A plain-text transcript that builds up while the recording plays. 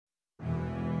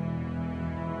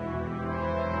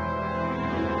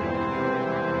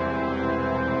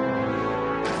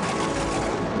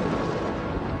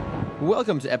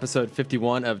Welcome to episode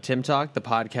 51 of Tim Talk, the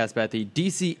podcast about the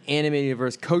DC Animated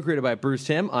Universe co-created by Bruce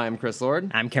Timm. I'm Chris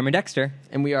Lord. I'm Cameron Dexter.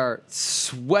 And we are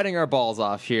sweating our balls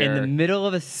off here. In the middle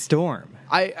of a storm.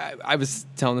 I was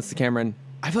telling this to Cameron.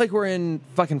 I feel like we're in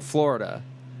fucking Florida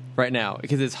right now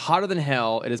because it's hotter than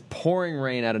hell. It is pouring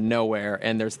rain out of nowhere,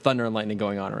 and there's thunder and lightning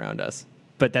going on around us.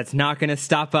 But that's not going to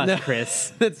stop us,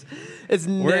 Chris.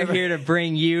 We're here to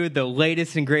bring you the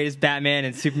latest and greatest Batman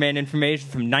and Superman information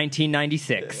from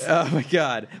 1996. Oh, my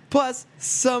God. Plus,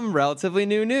 some relatively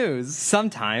new news.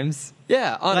 Sometimes.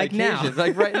 Yeah, on like occasion, now.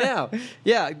 like right now.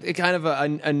 Yeah, kind of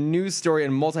a news story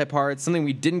in multi-parts, something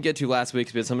we didn't get to last week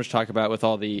because we had so much to talk about with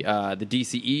all the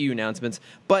DCEU announcements.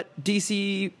 But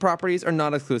DC properties are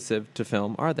not exclusive to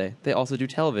film, are they? They also do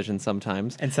television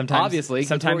sometimes. And sometimes, obviously,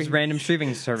 sometimes random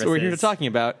streaming services. So we're here to talking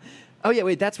about. Oh yeah,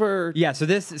 wait, that's where. Yeah, so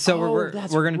we're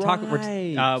going to talk.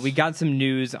 Right. We got some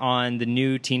news on the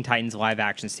new Teen Titans live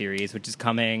action series, which is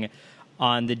coming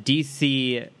on the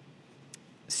DC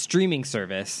streaming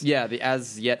service. Yeah, the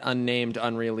as yet unnamed,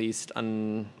 unreleased,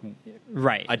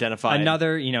 right, identified.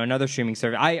 Another streaming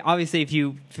service. Obviously, if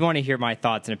you want to hear my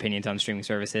thoughts and opinions on streaming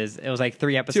services, it was like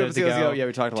 3 episodes ago. Yeah,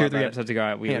 we talked about 2 or 3 episodes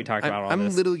ago. We talked about all this. I'm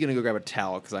literally gonna go grab a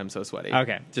towel because I'm so sweaty.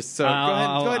 Okay, just so go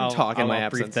ahead and talk in my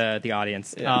absence. Brief the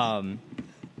audience. Yeah.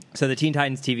 So the Teen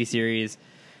Titans TV series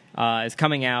is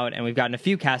coming out, and we've gotten a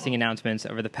few casting announcements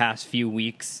over the past few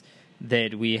weeks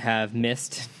that we have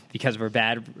missed because we're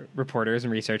bad reporters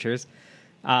and researchers.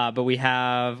 But we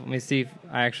have, let me see if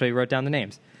I actually wrote down the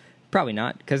names. Probably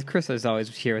not, because Chris is always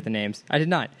here with the names. I did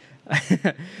not.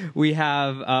 We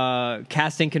have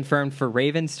casting confirmed for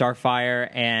Raven, Starfire,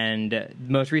 and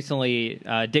most recently,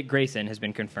 Dick Grayson has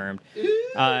been confirmed.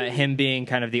 Him being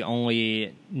kind of the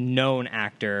only known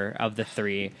actor of the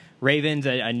three. Raven's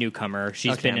a newcomer.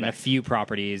 She's been in a few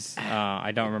properties.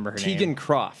 I don't remember her name. Tegan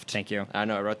Croft. Thank you. I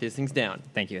know. I wrote these things down.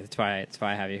 Thank you. That's why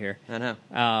I have you here. I know.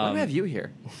 Why do I have you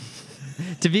here?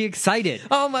 To be excited.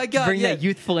 Oh my God! Bring that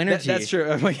youthful energy. That's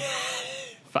true. I'm like,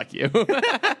 fuck you.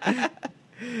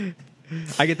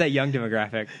 I get that young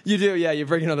demographic. You do, yeah. You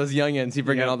bring in all those youngins. You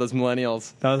bring in all those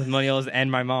millennials. Those millennials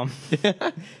and my mom.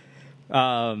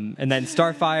 And then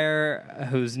Starfire,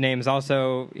 whose name is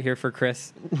also here for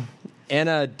Chris.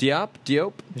 Anna Diop?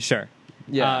 Sure.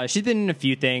 Yeah. She's been in a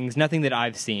few things, nothing that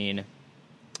I've seen.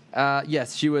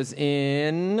 Yes, she was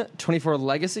in 24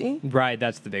 Legacy. Right,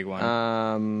 that's the big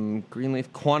one.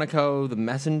 Greenleaf, Quantico, The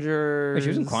Messenger. Wait, she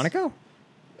was in Quantico?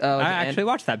 I actually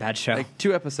watched that bad show. Like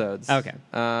 2 episodes. Okay.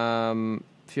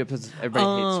 Few episodes. Everybody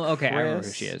hates Chris. Okay, I remember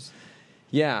who she is.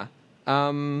 Yeah.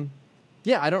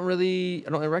 Yeah, I don't really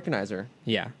recognize her.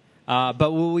 Yeah.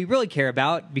 But what we really care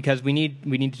about, because we need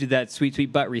to do that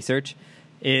sweet butt research,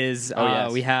 is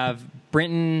we have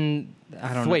Brenton.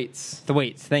 I don't Thwaites. know.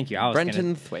 Thwaites. Thank you. I was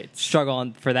Brenton Thwaites.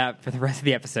 Struggle for that for the rest of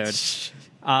the episode.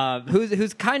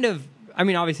 Who's kind of, I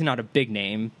mean, obviously not a big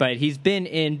name, but he's been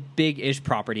in big-ish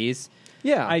properties.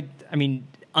 Yeah. I mean,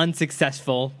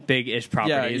 unsuccessful big-ish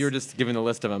properties. Yeah, you were just giving the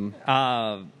list of them.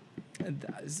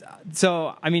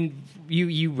 So, I mean,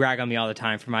 you rag on me all the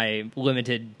time for my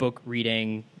limited book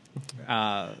reading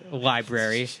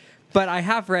library, but I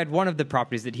have read one of the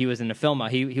properties that he was in the film.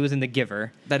 He was in The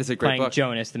Giver. That is a great playing book.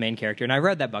 Jonas, the main character, and I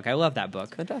read that book. I love that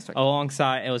book. Fantastic.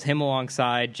 It was him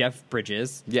alongside Jeff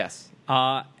Bridges. Yes.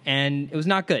 And it was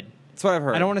not good. That's what I've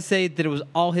heard. I don't want to say that it was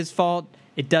all his fault.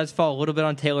 It does fall a little bit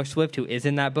on Taylor Swift, who is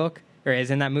in that book, or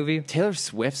is in that movie. Taylor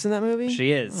Swift's in that movie?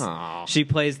 She is. Oh, she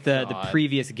plays the God.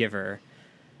 previous Giver,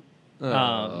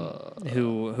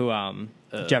 who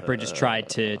Jeff Bridges tried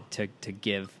to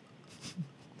give,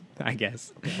 I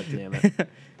guess. God damn it.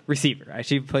 Receiver.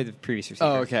 She played the previous receiver.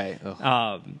 Oh, okay.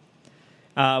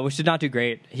 Which did not do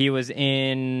great. He was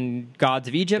in Gods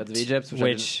of Egypt.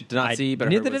 Which I did not see, but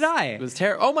neither did I. It was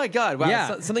terrible. Oh my God! Wow,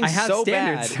 yeah, something I have so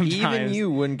standards bad, sometimes. even you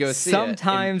wouldn't go see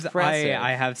sometimes it. Sometimes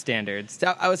I have standards.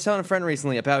 So I was telling a friend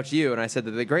recently about you, and I said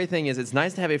that the great thing is it's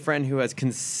nice to have a friend who has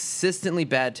consistently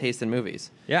bad taste in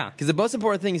movies. Yeah, because the most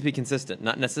important thing is to be consistent,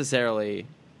 not necessarily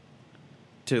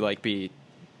to like be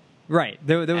right.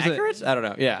 There was accurate. I don't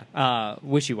know. Yeah,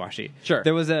 wishy-washy. Sure.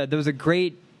 There was a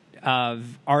great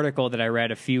article that I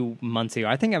read a few months ago.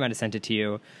 I think I might have sent it to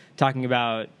you, talking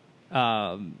about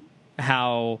the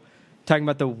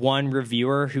one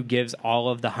reviewer who gives all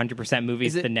of the 100%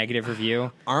 movies the negative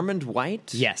review. Armand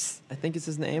White? Yes. I think is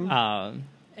his name.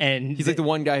 And he's like the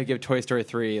one guy who gave Toy Story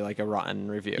 3 like a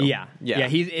rotten review. Yeah.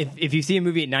 He's if you see a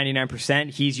movie at 99%,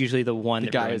 he's usually the one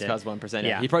that guy ruined who's caused 1%.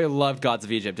 Yeah. He probably loved Gods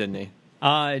of Egypt, didn't he?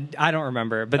 I don't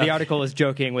remember, but the article is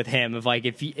joking with him of like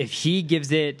if he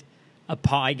gives it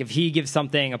if he gives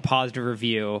something a positive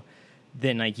review,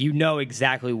 then like you know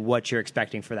exactly what you're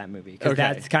expecting for that movie because Okay.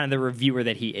 that's kind of the reviewer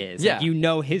that he is. Yeah. Like, you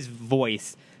know his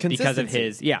voice because of Consistency.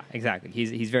 his exactly.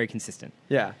 He's very consistent.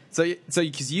 Yeah. So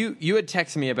because you had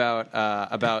texted me about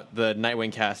the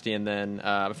Nightwing casting, and then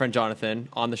my friend Jonathan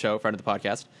on the show, friend of the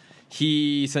podcast,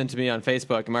 he sent to me on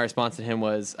Facebook, and my response to him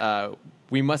was,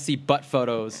 "We must see butt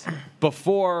photos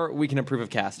before we can approve of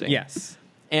casting." Yes.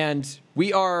 And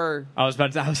we are. I was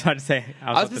about to say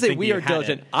We are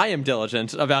diligent. I am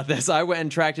diligent about this. I went and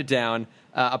tracked it down.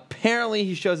 Apparently,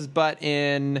 he shows his butt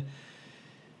in.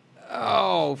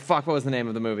 Oh fuck! What was the name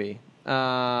of the movie? He's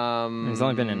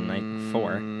only been in like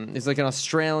 4. It's like an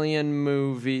Australian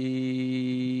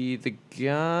movie, The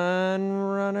Gun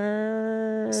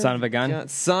Runner, Son of a Gun?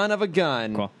 Son of a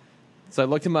Gun. Cool. So I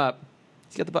looked him up.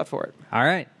 He's got the butt for it. All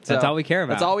right. That's So, all we care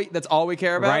about. That's all we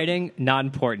care about. Writing, not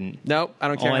important. Nope, I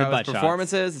don't care Only how his butt shots.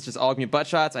 performance is. It's just all gonna be butt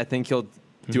shots. I think he'll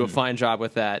do a fine job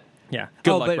with that. Yeah.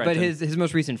 Good luck, but Brenton. his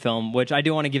most recent film, which I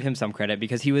do want to give him some credit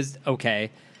because he was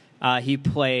okay. He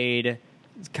played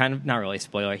kind of not really a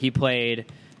spoiler. He played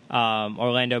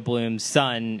Orlando Bloom's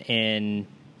son in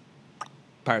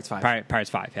Pirates 5. Pirates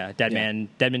 5. Yeah, Dead Man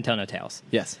Tell No Tales,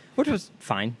 Yes, which was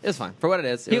fine. it was fine for what it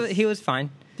is. He was fine.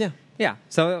 Yeah. Yeah.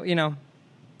 So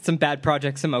some bad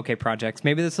projects, some okay projects.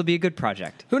 Maybe this will be a good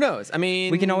project. Who knows? I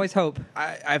mean, We can always hope.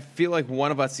 I feel like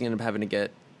one of us is going to end up having to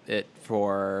get it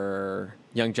for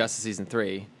Young Justice season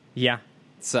 3. Yeah.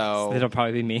 So It'll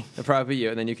probably be me. it'll probably be you,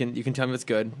 and then you can tell me it's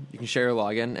good. You can share your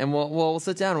login, and we'll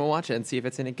sit down and we'll watch it and see if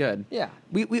it's any good. Yeah.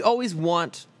 We always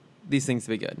want these things to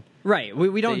be good. Right.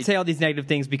 We don't They- say all these negative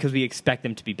things because we expect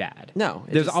them to be bad. No,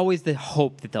 it There's just- always the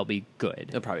hope that they'll be good.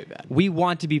 It'll probably be bad. We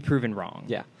want to be proven wrong.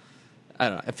 Yeah. I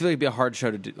don't know. I feel like it'd be a hard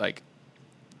show to do. Like,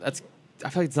 I feel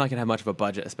like it's not going to have much of a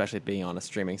budget, especially being on a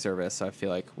streaming service. So I feel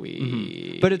like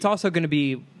we. But it's also going to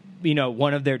be,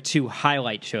 one of their 2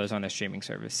 highlight shows on a streaming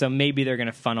service. So maybe they're going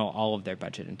to funnel all of their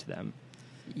budget into them.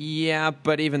 Yeah,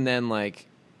 but even then, like,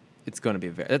 it's going to be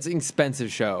that's an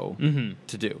expensive show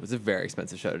to do. It's a very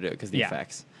expensive show to do because of the Yeah.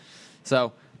 effects.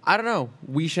 So I don't know.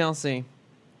 We shall see.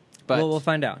 But Well, we'll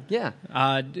find out. yeah.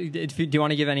 Do you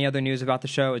want to give any other news about the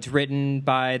show? It's written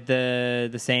by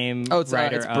the same Oh, it's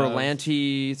writer.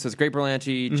 Berlanti. So it's Greg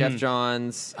Berlanti, Jeff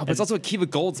Johns. Oh, but it's also Akiva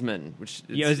Goldsman. Which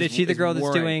Is she the girl that's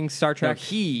worrying. doing Star Trek? No,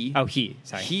 he. Oh, he.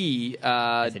 Sorry. He.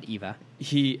 I said Eva.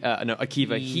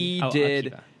 Akiva. He Oh, did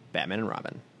Akiva. Batman and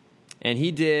Robin, and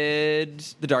he did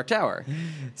The Dark Tower.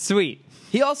 Sweet.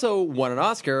 He also won an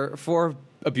Oscar for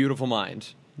A Beautiful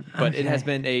Mind, but it Okay. has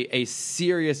been a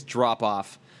serious drop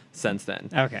off since then.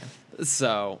 Okay.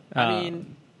 So I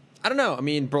mean, I don't know. I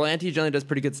mean, Berlanti generally does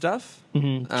pretty good stuff.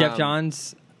 Jeff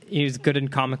Johns, he's good in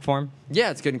comic form.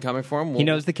 Yeah, it's good in comic form. He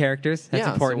knows the characters. That's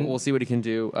yeah, important. So we'll see what he can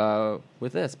do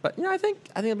with this. But I think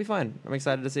it'll be fine. I'm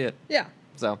excited to see it. Yeah.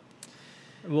 So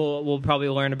We'll probably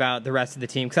learn about the rest of the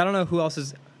team because I don't know who else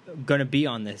is going to be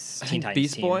on this Teen Titans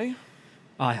Beast team. Boy.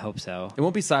 Oh, I hope so. It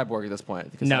won't be Cyborg at this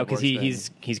point. No, because Cyborg's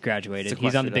been he's graduated.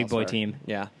 He's on the sequestered big boy elsewhere. team.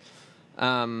 Yeah.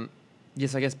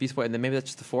 Yes, I guess Beast Boy, and then maybe that's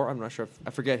just the 4. I'm not sure. I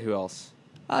forget who else.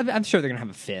 I'm sure they're going to have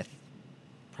a 5th.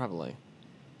 Probably.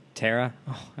 Tara.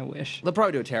 Oh, I wish. They'll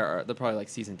probably do a Terror. They'll probably like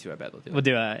season 2. I bet they'll do. We'll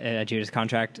do a Judas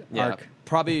contract arc.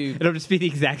 Probably It'll just be the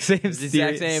exact same. the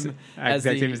exact same as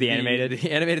the animated.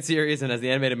 the animated series and as the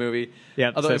animated movie.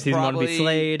 Yep. Although So it season 1 will be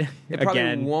Slade It probably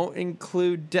again. won't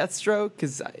include Deathstroke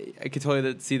because I could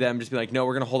totally see them just be like, no,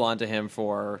 we're going to hold on to him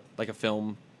for like a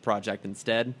film project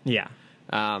instead. Yeah.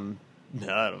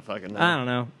 No, I don't fucking know. I don't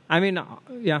know. I mean,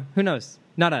 yeah. Who knows?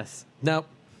 Not us. Nope.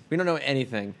 We don't know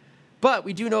anything. But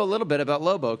we do know a little bit about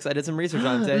Lobo because I did some research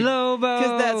on him today. Lobo.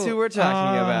 Because that's who we're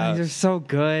talking about. They're so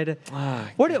good. Ah,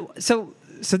 So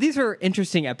these are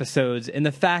interesting episodes in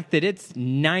the fact that it's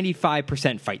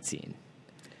 95% fight scene.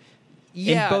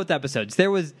 yeah. In both episodes.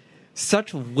 There was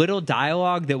such little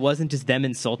dialogue that wasn't just them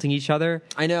insulting each other.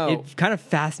 I know. It kind of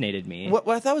fascinated me. What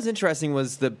I thought was interesting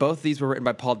was that both these were written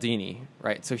by Paul Dini,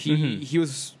 right? So he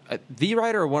was the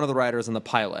writer or one of the writers on the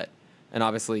pilot. And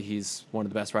obviously, he's one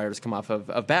of the best writers to come off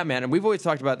of Batman. And we've always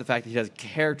talked about the fact that he does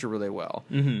character really well.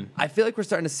 I feel like we're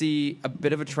starting to see a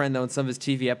bit of a trend, though, in some of his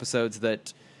TV episodes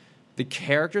that the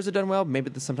characters are done well.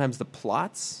 Maybe sometimes the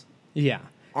plots. Yeah.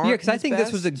 Aren't Yeah, because I his think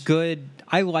this was a best. good...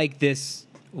 I like this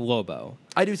Lobo.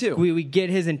 I do, too. We get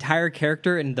his entire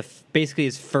character in basically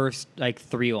his first,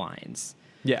 3 lines.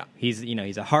 Yeah. He's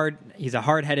a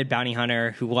hard-headed bounty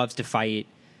hunter who loves to fight,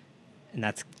 and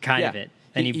that's kind of Yeah. it.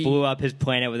 And he He- blew up his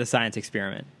planet with a science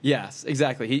experiment. Yes,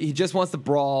 exactly. He just wants to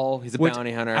brawl. He's a Which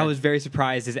bounty hunter. I was very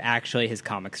surprised is actually his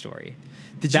comic story.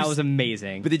 Did that you was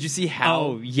amazing. But did you see how?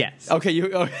 Oh, yes. Okay, you.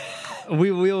 Okay.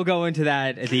 we will go into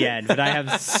that at the end, but I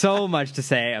have so much to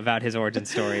say about his origin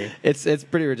story. It's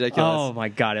pretty ridiculous. Oh my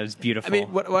god, it was beautiful. I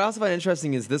mean, what I also find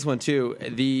interesting is this one too.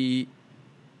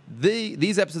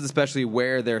 These episodes, especially,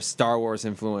 wear their Star Wars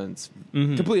influence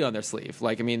completely on their sleeve.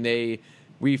 Like, I mean,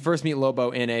 we first meet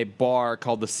Lobo in a bar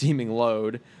called the Seeming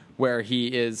Load, where he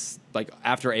is like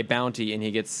after a bounty, and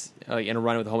he gets like in a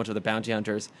run with a whole bunch of the bounty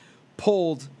hunters,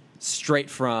 pulled straight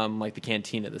from like the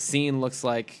cantina. The scene looks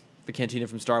like the cantina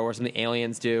from Star Wars, and the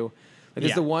aliens do. Like,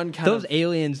 there's the one kind those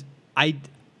aliens.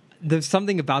 There's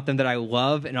something about them that I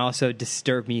love and also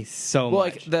disturb me so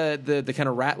much. Like the kind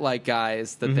of rat-like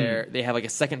guys that they have like a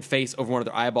second face over one of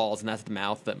their eyeballs, and that's the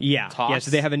mouth that talks. Yeah.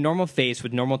 So they have a normal face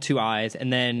with normal two eyes,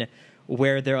 and then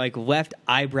where their like left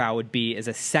eyebrow would be is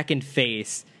a second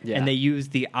face, and they use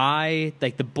the eye,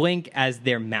 like the blink, as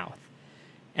their mouth.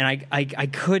 And I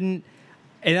couldn't,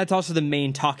 and that's also the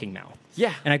main talking mouth.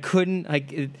 Yeah, and I couldn't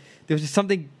there was just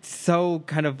something so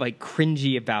kind of like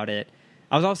cringy about it.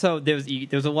 I was also there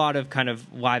was a lot of kind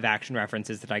of live action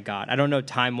references that I got. I don't know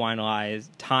timeline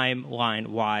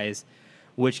wise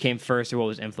which came first or what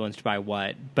was influenced by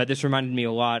what, but this reminded me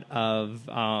a lot of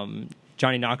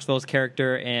Johnny Knoxville's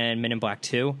character in Men in Black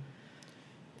 2.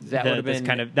 That would have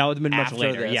been much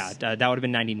later. This. Yeah, that would have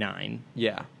been 99.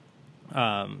 Yeah.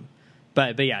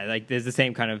 But yeah, like there's the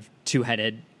same kind of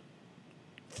two-headed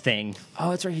thing.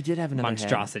 Oh, that's right. He did have another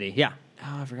monstrosity. Head. Yeah.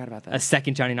 Oh, I forgot about that. A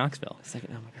second Johnny Knoxville. Oh my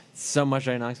god. So much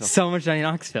Johnny Knoxville. So much Johnny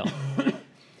Knoxville.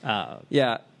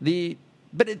 Yeah. The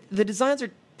designs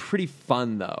are pretty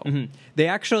fun though. Mm-hmm. They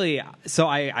actually. So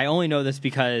I only know this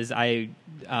because when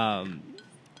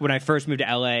I first moved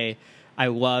to LA, I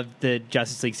loved the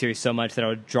Justice League series so much that I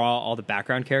would draw all the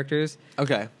background characters.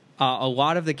 Okay. A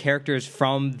lot of the characters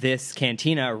from this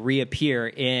cantina reappear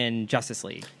in Justice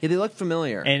League. Yeah, they look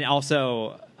familiar. And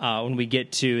also, when we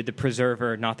get to the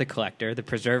Preserver, not the Collector, the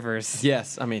Preserver's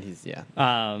yes, I mean,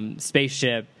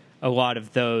 spaceship, a lot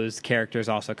of those characters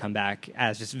also come back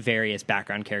as just various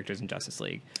background characters in Justice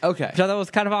League. Okay. So that was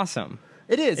kind of awesome.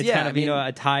 It is, it's yeah. kind of,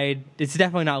 a tied... It's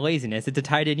definitely not laziness. It's a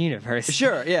tied-in universe.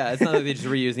 Sure, yeah. It's not like they just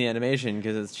reuse the animation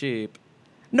because it's cheap.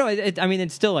 No, I mean,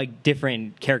 it's still like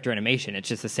different character animation. It's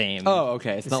just the same. Oh,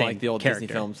 okay. It's not like the old character.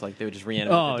 Disney films, like they would just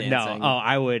reanimate the dancing. No. Oh,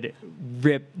 I would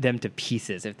rip them to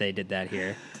pieces if they did that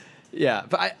here. Yeah,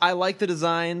 but I like the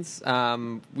designs.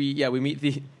 We meet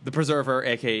the Preserver,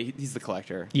 aka he's the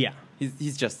Collector. Yeah,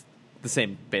 he's just the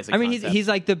same basic. I mean, concept. he's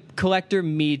like the Collector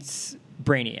meets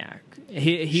Brainiac.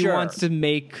 He Sure. wants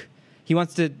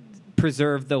to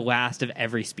preserve the last of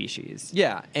every species.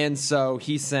 Yeah, and so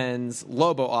he sends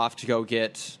Lobo off to go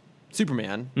get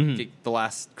Superman, get the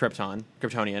last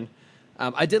Kryptonian.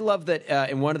 I did love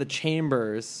that in one of the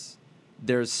chambers,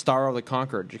 there's Starro the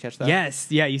Conqueror. Did you catch that? Yes,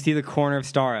 yeah, you see the corner of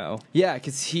Starro. Yeah,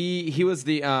 because he was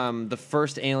the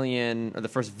first alien, or the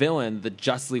first villain that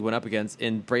Justice League went up against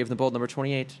in Brave and the Bold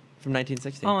 #28 from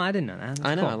 1960. Oh, I didn't know that. That's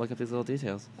I know. cool. I look up these little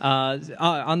details.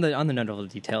 On the note of the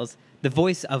details, the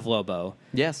voice of Lobo.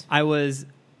 Yes. I was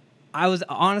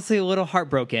honestly a little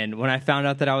heartbroken when I found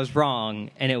out that I was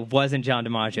wrong and it wasn't John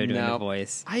DiMaggio doing the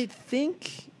voice. I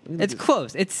think it's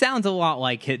close. It sounds a lot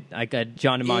like a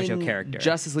John DiMaggio character.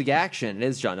 Justice League Action, it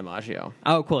is John DiMaggio.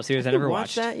 Oh, cool. Series I never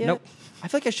watched that yet. Nope. I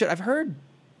feel like I should.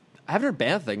 I haven't heard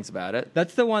bad things about it.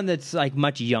 That's the one that's like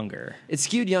much younger. It's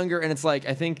skewed younger, and it's like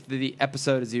I think the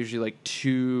episode is usually like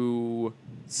two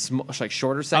like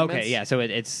shorter segments. Okay, yeah. So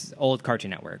it's old Cartoon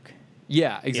Network.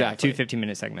 Yeah, exactly. Yeah, 2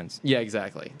 15-minute segments. Yeah,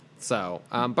 exactly. So,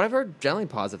 but I've heard generally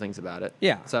positive things about it.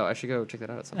 Yeah. So I should go check that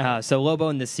out at some point. So Lobo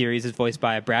in this series is voiced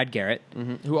by Brad Garrett.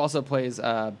 Who also plays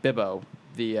Bibbo,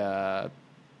 he's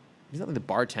not like the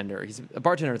bartender. He's a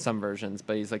bartender in some versions,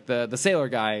 but he's like the sailor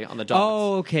guy on the docks.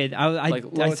 Oh, okay.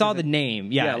 I saw the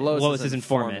name. Yeah, Lois's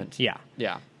informant. Yeah.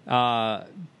 Yeah.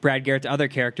 Brad Garrett's other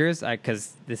characters,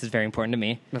 because this is very important to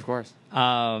me. Of course.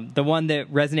 The one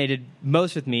that resonated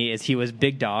most with me is he was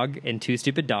Big Dog in Two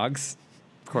Stupid Dogs.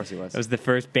 Of course he was. It was the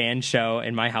first banned show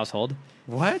in my household.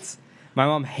 What? My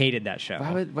mom hated that show.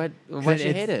 Why'd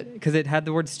she hate it? Because it had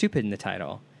the word stupid in the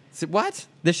title. So, what?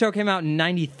 The show came out in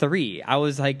 93. I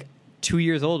was like 2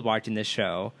 years old watching this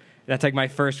show. That's like my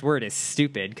first word is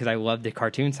stupid because I loved the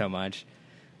cartoon so much.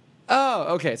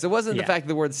 Oh, okay. So it wasn't the fact that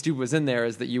the word stupid was in there,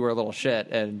 is that you were a little shit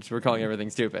and we're calling everything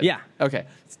stupid. Yeah. Okay.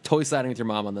 It's totally siding with your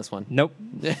mom on this one. Nope.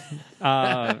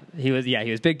 He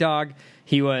was Big Dog.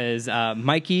 He was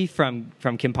Mikey from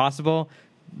Kim Possible.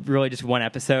 Really just one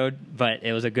episode, but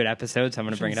it was a good episode, so I'm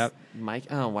going to bring it up. Mike?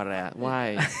 Oh, why?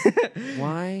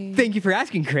 Why? Thank you for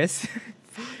asking, Chris.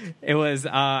 It was,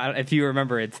 if you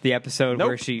remember, it's the episode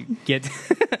where she gets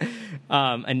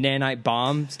a nanite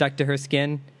bomb stuck to her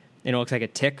skin, and it looks like a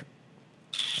tick.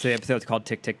 So the episode's called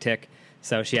Tick, Tick, Tick.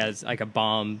 So she has like a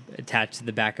bomb attached to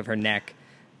the back of her neck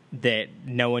that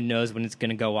no one knows when it's going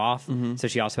to go off. So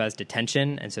she also has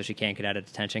detention, and so she can't get out of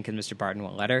detention because Mr. Barton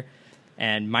won't let her.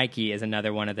 And Mikey is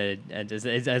another one of the is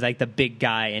like the big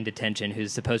guy in detention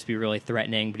who's supposed to be really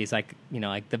threatening, but he's like, you know,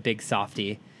 like the big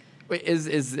softy. Wait, is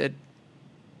it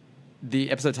the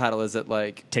episode title? Is it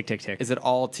like Tick, Tick, Tick? Is it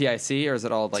all TIC or is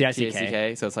it all like TICK?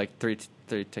 TICK? So it's like three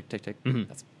tick tick tick.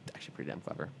 That's actually pretty damn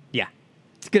clever. Yeah,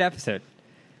 it's a good episode.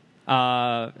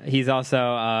 He's also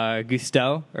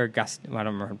Gusteau or Gust. I don't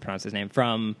remember how to pronounce his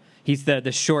name. He's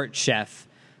the short chef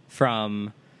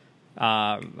from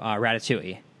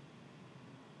Ratatouille.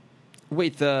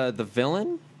 Wait, the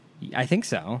villain? I think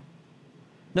so.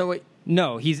 No, wait.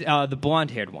 No, he's the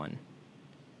blonde-haired one.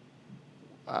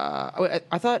 I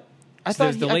thought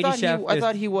there's the lady chef. I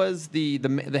thought he was the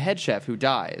head chef who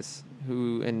dies.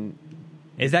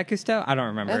 Is that Gusteau? I don't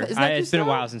remember. Is that it's been a Gusteau?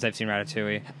 while since I've seen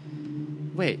Ratatouille.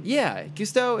 Wait, yeah,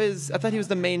 Gusteau is. I thought he was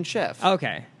the main chef.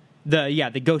 Okay,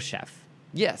 the ghost chef.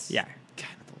 Yes. Yeah. God,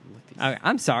 I don't like these. Okay,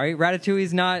 I'm sorry,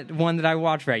 Ratatouille's not one that I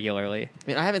watch regularly. I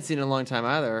mean, I haven't seen it in a long time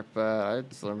either, but I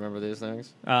still remember these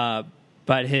things.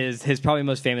 But his probably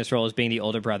most famous role is being the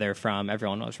older brother from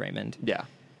Everyone Loves Raymond. Yeah.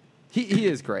 He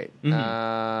is great.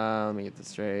 Let me get this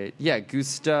straight. Yeah,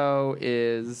 Gusteau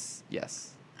is,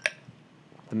 yes,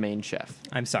 the main chef.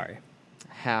 I'm sorry.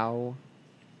 How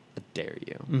dare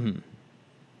you?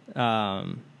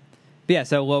 But yeah,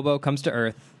 so Lobo comes to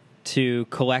Earth to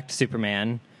collect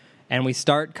Superman, and we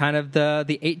start kind of the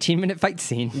 18-minute fight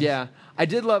scene. Yeah, I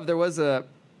did love. There was a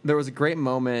great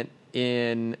moment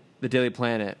in the Daily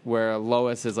Planet where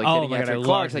Lois is like Oh getting my God, after I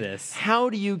Clark. love Like, this. how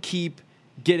do you keep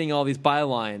getting all these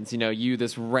bylines? You know, you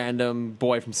this random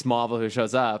boy from Smallville who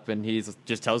shows up and he's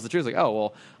just tells the truth. Like, oh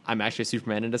well, I'm actually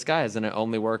Superman in disguise, and I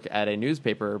only work at a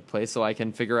newspaper place, so I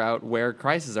can figure out where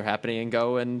crises are happening and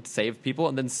go and save people,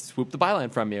 and then swoop the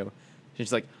byline from you.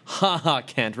 She's like, ha ha,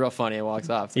 Kent, real funny, and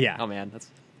walks off. It's like, Yeah. oh man, that's.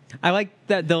 I like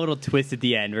the little twist at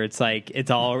the end where it's like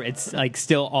it's like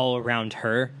still all around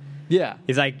her. Yeah.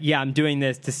 He's like, yeah, I'm doing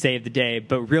this to save the day,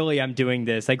 but really I'm doing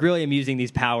this. Like, really I'm using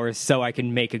these powers so I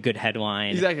can make a good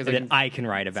headline Exactly. So that I can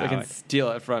write So about. I can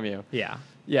steal it from you. Yeah.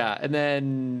 Yeah, and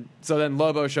then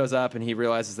Lobo shows up and he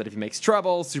realizes that if he makes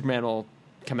trouble, Superman will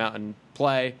come out and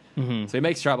play. So he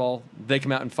makes trouble. They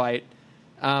come out and fight.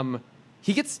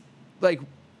 He gets like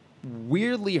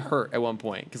weirdly hurt at one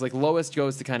point because like Lois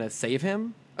goes to kind of save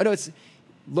him. Oh no, it's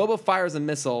Lobo fires a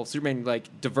missile. Superman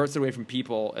like diverts it away from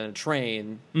people in a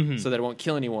train so that it won't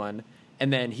kill anyone.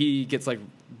 And then he gets like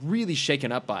really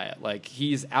shaken up by it. Like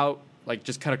he's out like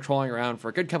just kind of crawling around for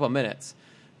a good couple of minutes.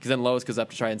 Because then Lois goes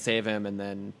up to try and save him, and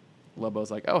then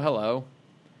Lobo's like, "Oh, hello."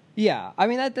 Yeah, I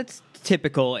mean that's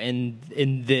typical in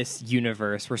this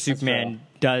universe where Superman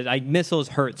does like missiles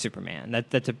hurt Superman.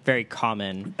 That's a very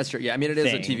common. That's true. Yeah, I mean it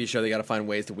is thing. a TV show. They got to find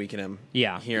ways to weaken him.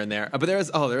 Yeah. Here and there. But there was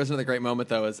another great moment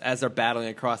though. Is as they're battling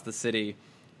across the city,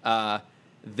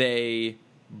 they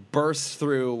burst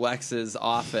through Lex's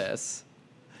office.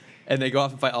 And they go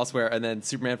off and fight elsewhere, and then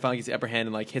Superman finally gets the upper hand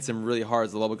and like hits him really hard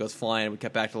as the Lobo goes flying. And we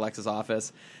get back to Lex's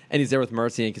office, and he's there with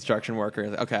Mercy and construction worker.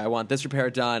 He's like, okay, I want this repair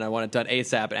done. I want it done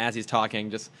ASAP. And as he's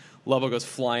talking, just Lobo goes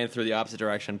flying through the opposite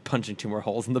direction, punching 2 more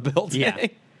holes in the building. Yeah.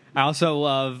 I also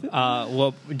love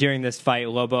during this fight,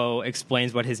 Lobo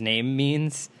explains what his name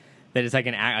means. That it's like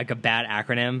a bad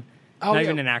acronym. Oh, Not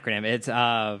yeah. even an acronym. It's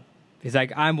he's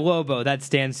like, I'm Lobo. That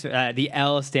stands the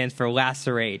L stands for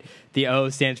lacerate. The O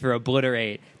stands for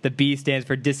obliterate. The B stands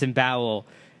for disembowel,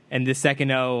 and the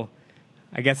second O,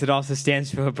 I guess it also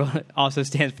stands for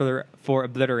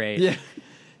obliterate. Yeah.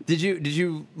 Did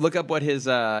you look up what his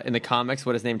in the comics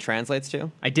what his name translates to?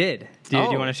 I did. Do you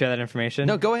Oh. want to share that information?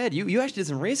 No, go ahead. You actually did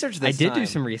some research this I did time. do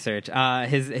some research.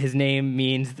 His name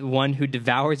means the one who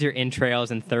devours your entrails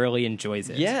and thoroughly enjoys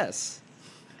it. Yes.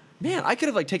 Man, I could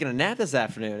have like taken a nap this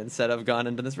afternoon instead of gone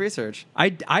into this research.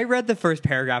 I read the first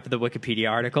paragraph of the Wikipedia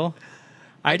article.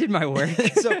 I did my work.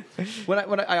 So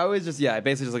when I always just I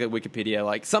basically just look at Wikipedia.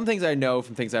 Like some things I know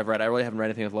from things I've read. I really haven't read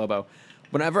anything with Lobo.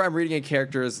 Whenever I'm reading a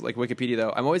character's like Wikipedia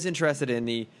though, I'm always interested in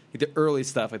the early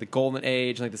stuff, like the Golden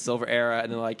Age, like the Silver Era,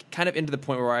 and then like kind of into the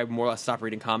point where I more or less stopped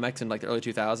reading comics in like the early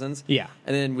 2000s. Yeah.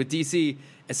 And then with DC,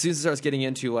 as soon as it starts getting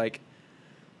into like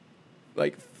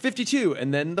 52,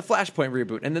 and then the Flashpoint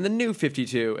reboot, and then the new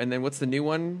 52, and then what's the new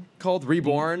one called?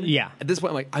 Reborn. Yeah. At this point,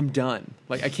 I'm like, I'm done.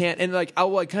 Like I can't, and like I'll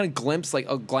like kind of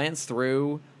I'll glance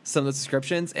through some of the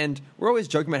descriptions, and we're always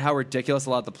joking about how ridiculous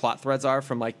a lot of the plot threads are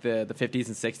from like the 50s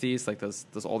and 60s, like those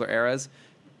older eras.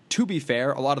 To be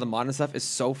fair, a lot of the modern stuff is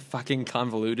so fucking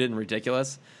convoluted and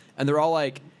ridiculous, and they're all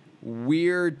like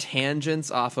weird tangents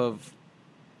off of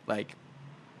like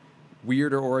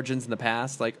weirder origins in the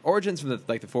past. Like origins from the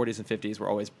 40s and 50s were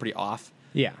always pretty off.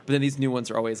 Yeah. But then these new ones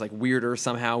are always like weirder,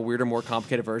 more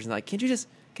complicated versions. Like, can't you just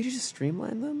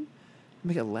streamline them,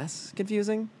 make it less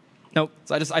confusing? Nope.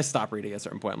 So I stopped reading at a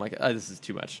certain point. I'm like, this is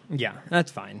too much. Yeah,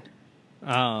 that's fine.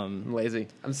 I'm lazy.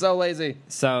 I'm so lazy.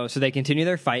 So they continue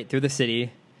their fight through the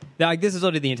city. Like, this is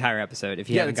literally the entire episode. If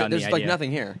you haven't gotten the idea, there's like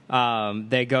nothing here.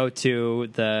 They go to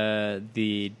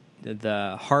the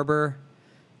harbor.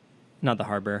 Not the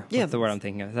harbor. Yeah, What's the word I'm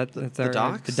thinking of? That's the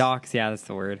docks? The docks, yeah, that's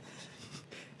the word.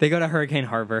 They go to Hurricane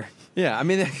Harbor. Yeah, I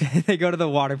mean, They go to the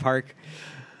water park.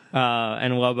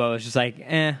 And Lobo is just like,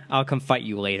 I'll come fight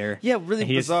you later. Yeah, really and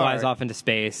he bizarre. just flies off into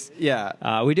space.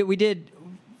 Yeah. We did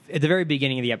at the very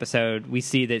beginning of the episode, we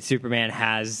see that Superman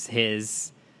has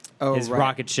his right.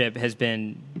 rocket ship has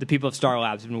been, the people of Star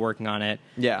Labs have been working on it.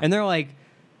 Yeah. And they're like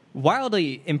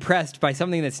wildly impressed by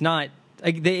something that's not,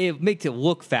 like, it makes it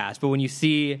look fast, but when you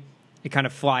see it kind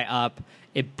of fly up,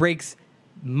 it breaks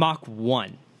Mach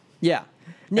 1. Yeah.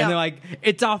 Now, and they're like,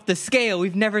 it's off the scale.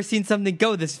 We've never seen something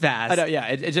go this fast. I know, yeah.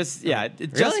 It just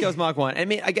Really? goes Mach 1. I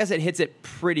mean, I guess it hits it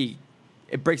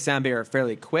it breaks sound barrier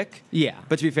fairly quick. Yeah.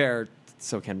 But to be fair,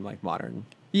 so can like modern.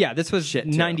 Yeah, this was Shit,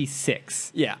 too.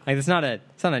 96. Yeah. Like, it's not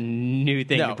a new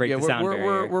thing to break the sound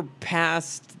barrier. We're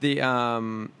past the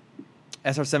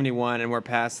SR-71 and we're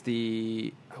past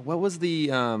the, what was the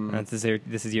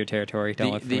This is your territory.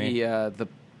 Don't look for me.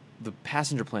 the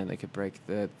passenger plane that could break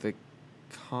the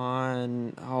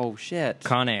Con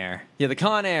Air. Yeah, the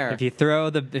Con Air. If you throw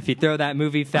that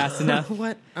movie fast enough.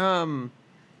 What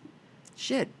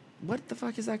what the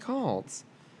fuck is that called?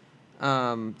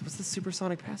 What's the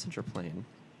supersonic passenger plane?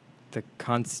 The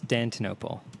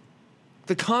Constantinople.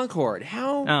 The Concorde.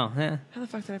 How Yeah. the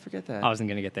fuck did I forget that? I wasn't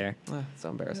going to get there. So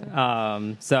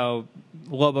embarrassing. So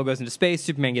Lobo goes into space.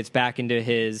 Superman gets back into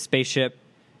his spaceship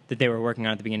that they were working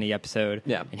on at the beginning of the episode.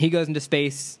 Yeah. And he goes into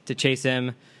space to chase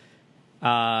him,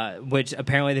 which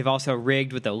apparently they've also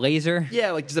rigged with a laser.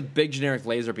 Yeah, like just a big generic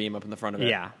laser beam up in the front of it.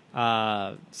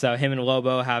 Yeah. So him and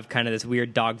Lobo have kind of this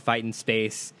weird dogfight in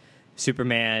space.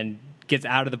 Superman gets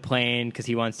out of the plane because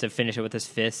he wants to finish it with his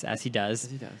fists, as he does.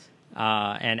 He does.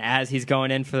 And as he's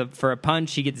going in for a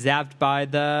punch, he gets zapped by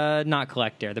the not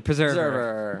collector, the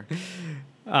preserver.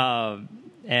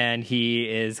 And he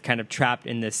is kind of trapped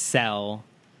in this cell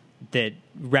that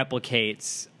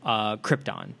replicates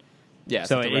Krypton. Yeah,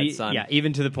 so like the Red Sun. Yeah,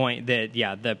 even to the point that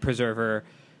the preserver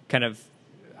kind of,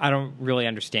 I don't really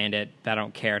understand it. I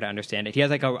don't care to understand it. He has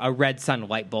like a red sun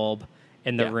light bulb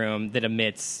in the room that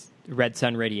emits red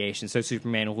sun radiation, so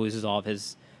Superman loses all of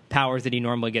his powers that he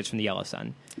normally gets from the yellow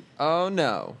sun. Oh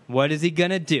no! What is he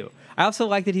gonna do? I also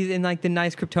like that he's in like the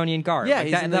nice Kryptonian garb. Yeah, like,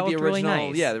 he's in that the looked original. really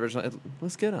nice. Yeah, the original. It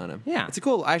looks good on him. Yeah. it's a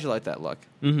cool. I actually like that look.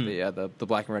 Mm-hmm. The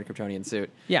black and red Kryptonian suit.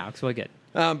 Yeah, looks really good.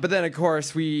 But then of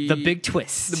course The big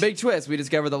twist. We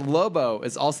discover that Lobo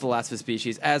is also the last of his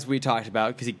species, as we talked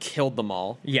about, because he killed them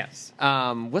all. Yes.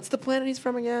 What's the planet he's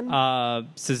from again? Hold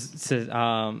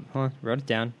on, wrote it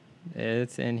down.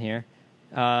 It's in here.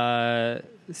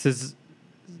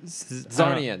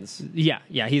 Zarnians. Yeah,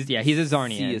 he's a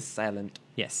Zarnian. C is silent.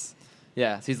 Yes.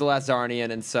 Yeah, so he's the last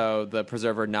Zarnian, and so the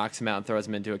preserver knocks him out and throws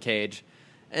him into a cage.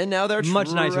 And now they're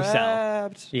Much nicer cell.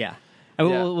 trapped. Yeah.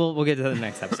 We'll get to the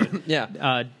next episode.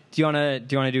 Yeah. Do you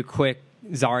wanna do quick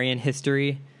Zarian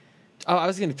history? Oh, I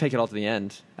was going to take it all to the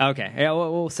end. Okay. Yeah,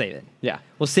 we'll save it. Yeah.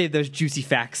 We'll save those juicy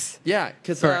facts Yeah,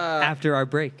 because for after our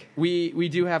break. we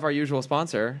do have our usual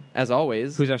sponsor, as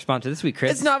always. Who's our sponsor this week,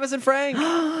 Chris? It's Novice and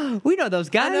Frank. We know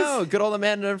those guys. I know. Good old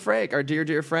Amanda and Frank, our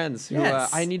dear friends. Who, Yes.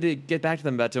 I need to get back to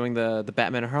them about doing the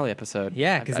Batman and Harley episode.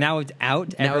 Yeah, because now it's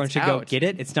out. Now Everyone it's should go out. get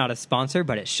it. It's not a sponsor,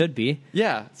 but it should be.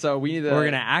 Yeah, so we need to... We're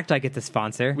gonna act like it's a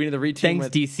sponsor. We need to reteam Thanks,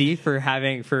 with- DC,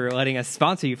 for letting us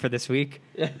sponsor you for this week.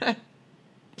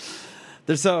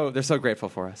 They're so grateful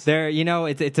for us. We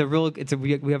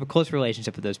have a close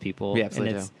relationship with those people. We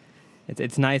absolutely and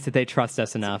it's nice that they trust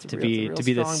us enough it's a to real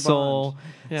be the strong sole bond.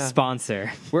 Yeah.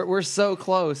 sponsor. We're so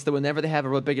close that whenever they have a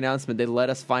real big announcement, they let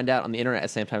us find out on the internet at the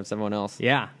same time as everyone else.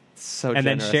 Yeah. So And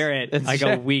generous. then share it like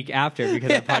a week after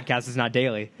because our podcast is not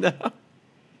daily. No.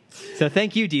 So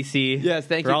thank you, DC. Yes,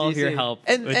 thank for you, all of your DC. help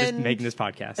And- with and- making this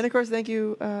podcast. And of course, thank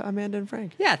you, Amanda and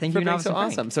Frank. Yeah, thank for you, being Novice so and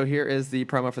Frank. awesome. So here is the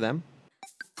promo for them.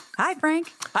 Hi,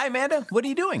 Frank. Hi, Amanda. What are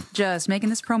you doing? Just making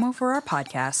this promo for our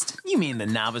podcast. You mean the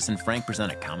Novice and Frank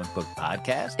present a comic book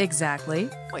podcast? Exactly.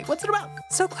 Wait, what's it about?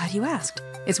 So glad you asked.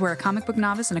 It's where a comic book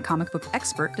novice and a comic book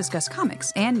expert discuss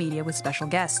comics and media with special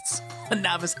guests. A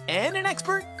novice and an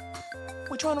expert?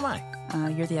 Which one am I?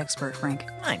 You're the expert, Frank.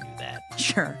 I knew that.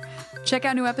 Sure. Check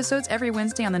out new episodes every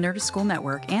Wednesday on the Nerdist School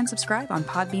Network and subscribe on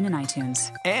Podbean and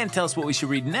iTunes. And tell us what we should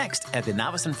read next at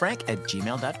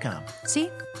thenoviceandfrank@gmail.com. See?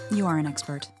 You are an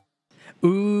expert.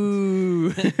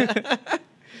 Ooh.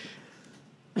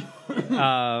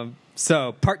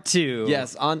 So part 2.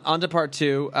 Yes, on to part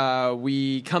 2.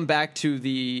 We come back to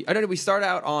the. I don't know. We start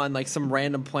out on like some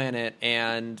random planet,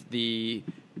 and the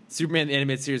Superman the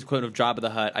animated series quote of Jabba the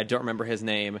Hutt. I don't remember his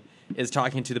name. Is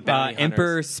talking to the bounty hunters.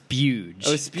 Emperor Spuge. Oh,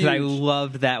 'Cause Spuge. I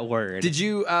love that word. Did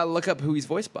you look up who he's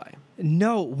voiced by?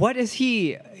 No, what is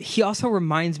he? He also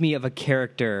reminds me of a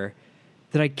character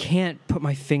that I can't put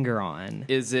my finger on.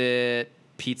 Is it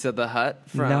Pizza the Hutt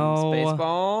from No.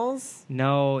 Spaceballs?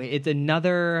 No, it's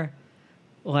another.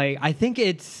 Like I think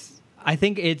it's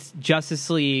Justice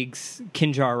League's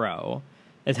Kinjaro.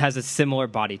 It has a similar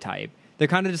body type. They're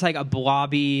kind of just like a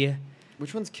blobby.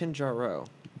 Which one's Kinjaro?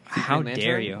 How Green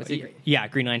dare Lantern? you? Is he- Yeah,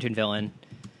 Green Lantern villain.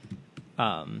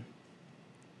 I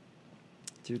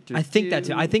think that's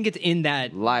it. I think it's in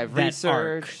that Live that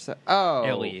research. arc, Oh,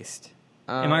 at least.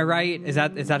 Am I right? Is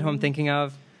that who I'm thinking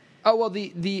of? Oh well,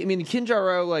 the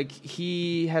Kinjaro, like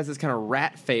he has this kind of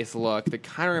rat face look that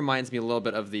kind of reminds me a little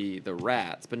bit of the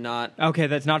rats, but not. Okay,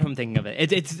 that's not who I'm thinking of.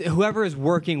 It's whoever is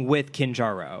working with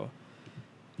Kinjaro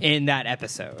in that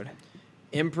episode.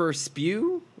 Emperor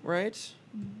Spew, right?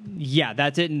 Yeah,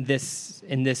 that's it in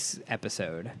this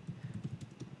episode.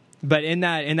 But in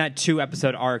that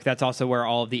 2-episode arc, that's also where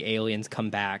all of the aliens come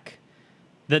back.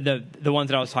 The ones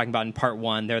that I was talking about in part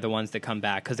 1, they're the ones that come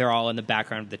back because they're all in the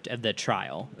background of the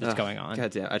trial that's going on.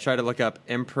 God damn! I tried to look up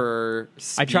Emperor.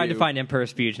 Spew. I tried to find Emperor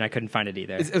Spuge and I couldn't find it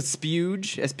either. Is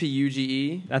Spuge?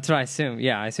 Spuge? That's what I assume.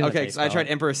 Yeah, I assume. Okay, that's so how I you tried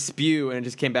spell Emperor Spew and it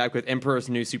just came back with Emperor's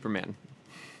New Superman.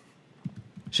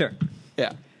 it. Sure.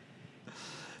 Yeah.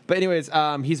 But anyways,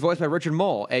 he's voiced by Richard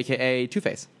Mole, aka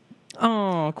Two-Face.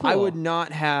 Oh, cool. I would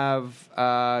not have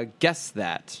guessed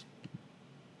that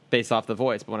based off the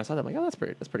voice, but when I saw that, I'm like, oh, that's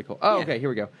pretty cool. Oh, Yeah. okay, here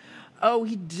we go. Oh,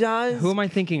 he does. Who am I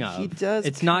thinking of? He does.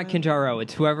 It's not Kinjaro.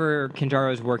 It's whoever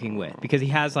Kinjaro is working with because he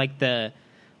has like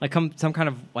some kind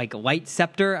of like light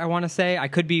scepter. I want to say I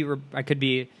could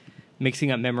be mixing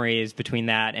up memories between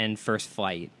that and First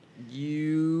Flight.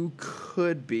 You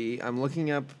could be. I'm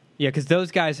looking up. Yeah, because those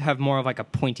guys have more of like a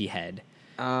pointy head,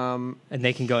 And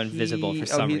they can go invisible for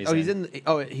some reason.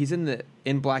 He's in the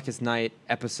In Blackest Night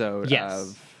episode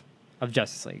Yes. Of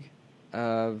Justice League.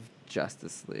 of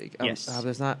Justice League. Yes.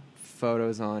 There's not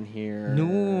photos on here.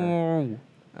 No.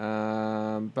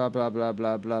 Blah blah blah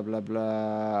blah blah blah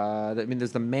blah. I mean,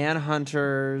 there's the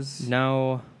Manhunters.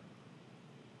 No.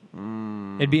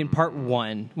 It'd be in part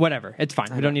 1. Whatever. It's fine.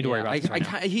 We don't need to worry about this right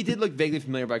now. He did look vaguely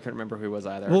familiar, but I couldn't remember who he was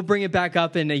either. We'll bring it back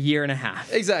up in a year and a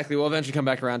half. Exactly. We'll eventually come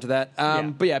back around to that. Yeah.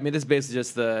 But yeah, I mean, this is basically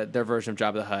just their version of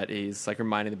Jabba the Hutt. He's like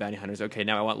reminding the bounty hunters, okay,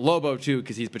 now I want Lobo too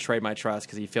because he's betrayed my trust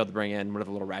because he failed to bring in whatever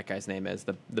the little rat guy's name is,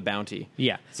 the bounty.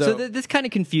 Yeah. So- So, this kind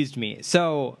of confused me.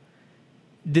 So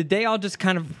did they all just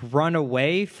kind of run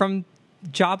away from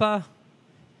Jabba?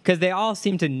 Because they all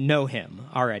seem to know him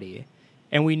already.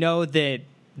 And we know that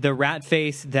the rat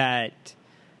face that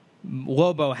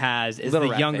Lobo has is Little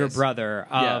the rat younger face. brother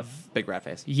Yeah, of... big rat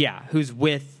face. Yeah, who's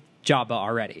with Jabba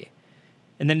already.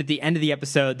 And then at the end of the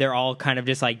episode, they're all kind of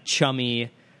just like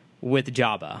chummy with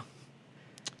Jabba.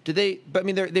 Do they? But I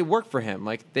mean, they work for him.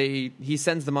 Like he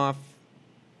sends them off.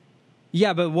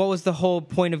 Yeah, but what was the whole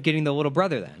point of getting the little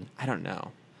brother then? I don't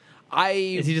know.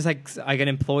 Is he just like an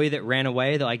employee that ran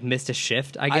away that like missed a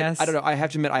shift, I guess? I don't know. I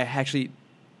have to admit,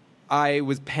 I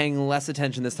was paying less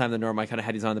attention this time than normal. I kind of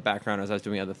had these on in the background as I was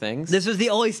doing other things. This was the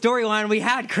only storyline we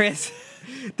had, Chris.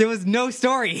 There was no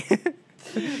story.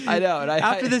 I know. And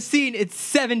After the scene, it's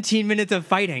 17 minutes of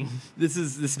fighting. this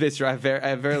is based I have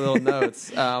very little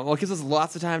notes. Well, it gives us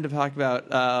lots of time to talk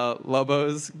about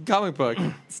Lobo's comic book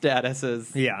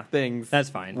statuses. Yeah, things. that's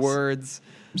fine. Words.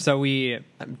 So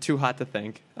I'm too hot to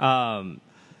think.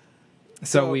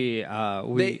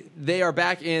 They are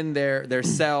back in their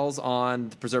cells on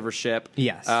the Preserver ship.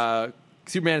 Yes.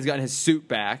 Superman has gotten his suit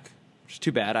back, which is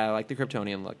too bad. I like the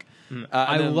Kryptonian look.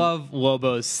 I love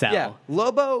Lobo's cell. Yeah,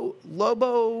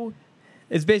 Lobo.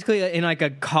 It's basically in like a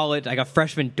college, like a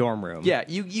freshman dorm room. Yeah,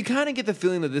 you kind of get the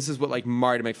feeling that this is what like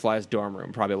Marty McFly's dorm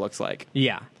room probably looks like.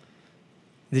 Yeah.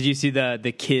 Did you see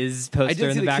the Kiz poster I did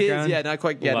in see the background? Kids, yeah, not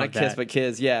quite, yeah, Love not Kiss, that. but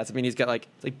Kiz, yeah. I mean, he's got like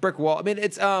brick wall. I mean,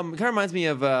 it's kind of reminds me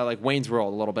of like Wayne's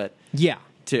World a little bit Yeah.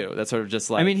 too. That's sort of just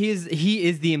like I mean, he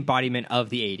is the embodiment of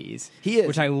the 80s. He is.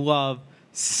 Which I love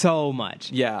so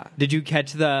much. yeah. Did you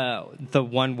catch the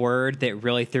one word that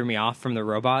really threw me off from the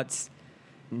robots?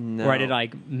 No. Where I did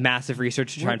like massive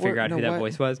research to try and What figure out word? who No, that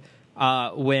what? voice was.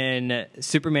 When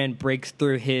Superman breaks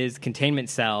through his containment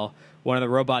cell one of the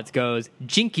robots goes,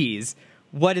 "Jinkies,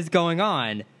 what is going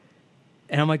on?"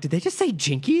 And I'm like, did they just say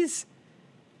Jinkies?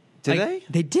 Did Like,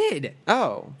 they did.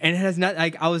 Oh. And it has not,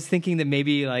 like, I was thinking that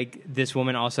maybe, like, this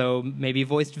woman also maybe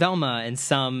voiced Velma in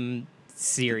some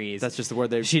series. That's just the word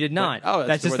they... She did not. Oh,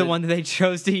 that's just the one that they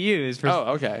chose to use. For,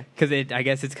 Oh, okay. Because I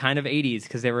guess it's kind of 80s,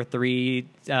 because there were 3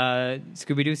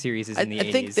 Scooby-Doo series in the 80s.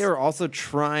 I think they were also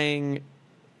trying...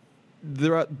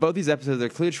 both these episodes, they're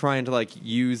clearly trying to, like,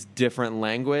 use different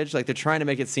language. Like, they're trying to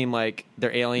make it seem like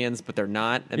they're aliens, but they're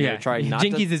not. And they're trying not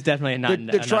Jinkies to... is definitely not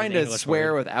They're trying not an to English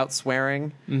swear word. without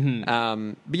swearing.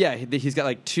 But yeah, he's got,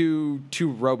 like, two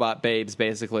robot babes,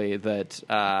 basically, that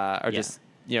are just...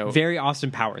 Very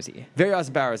Austin Powers-y. Very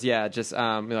Austin Powers, yeah. Just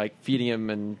like feeding him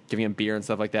and giving him beer and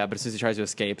stuff like that. But as soon as he tries to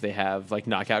escape, they have like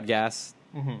knockout gas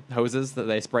hoses that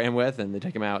they spray him with, and they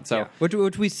take him out. So,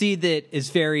 which we see that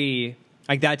is very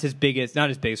like that's his biggest, not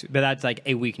his biggest, but that's like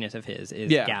a weakness of his is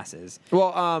gases.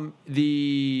 Well,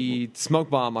 the smoke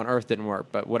bomb on Earth didn't work,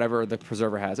 but whatever the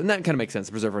preserver has, and that kind of makes sense.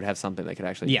 The preserver would have something that could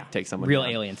actually take someone real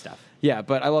down. alien stuff. Yeah,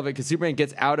 but I love it because Superman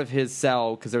gets out of his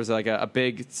cell because there's like a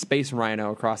big space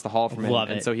rhino across the hall from him,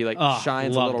 and so he like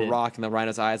shines a little rock in the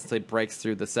rhino's eyes until he breaks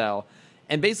through the cell.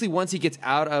 And basically, once he gets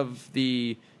out of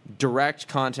the direct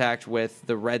contact with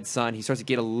the red sun, he starts to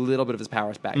get a little bit of his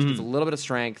powers back. He gets a little bit of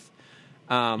strength.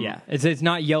 It's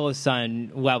not Yellow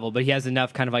Sun level, but he has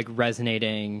enough kind of like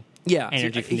resonating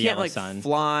energy from the Yellow Sun.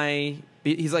 Fly.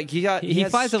 He's like he has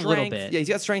flies strength. a little bit. Yeah, he's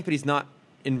got strength, but he's not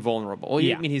invulnerable. Well,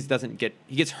 I mean, he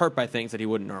gets hurt by things that he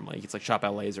wouldn't normally. He gets like shot by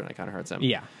a laser, and it kind of hurts him.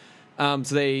 Yeah.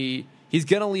 So he's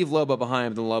gonna leave Lobo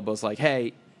behind, but then Lobo's like,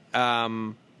 hey,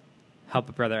 help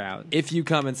a brother out. If you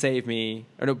come and save me,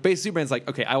 or no, basically Superman's like,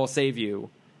 okay, I will save you.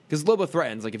 Because Lobo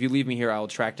threatens, like, if you leave me here, I will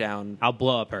track down... I'll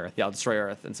blow up Earth. Yeah, I'll destroy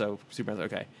Earth. And so Superman's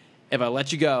like, okay, if I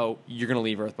let you go, you're going to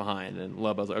leave Earth behind. And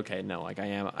Lobo's like, okay, no, like, I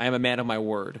am a man of my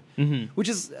word. Which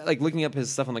is, like, looking up his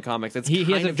stuff on the comics, it's he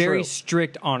has a very true.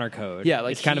 strict honor code. Yeah,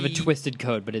 like, it's kind of a twisted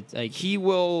code, but it's like... He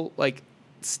will, like,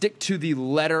 stick to the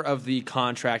letter of the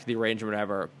contract, the arrangement,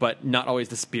 whatever, but not always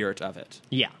the spirit of it.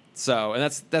 Yeah. So, and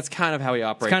that's kind of how he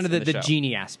operates. It's kind of the show.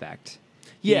 genie aspect.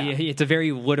 Yeah. It's a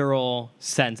very literal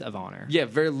sense of honor. Yeah,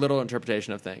 very little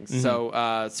interpretation of things.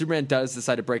 So Superman does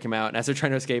decide to break him out, and as they're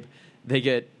trying to escape, they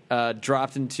get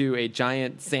dropped into a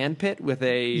giant sand pit with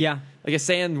a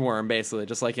sandworm, basically,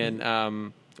 just like in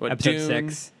episode Dune.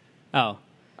 6. Oh,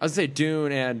 I was gonna say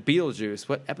Dune and Beetlejuice.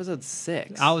 What episode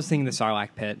 6? I was thinking the Sarlacc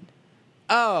pit.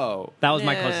 Oh, that was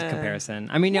my closest comparison.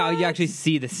 I mean, you actually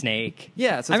see the snake.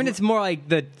 Yeah, so it's more like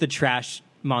the trash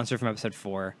monster from episode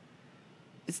 4.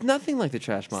 It's nothing like the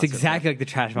trash monster. It's exactly like the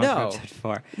trash monster from episode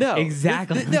 4. No,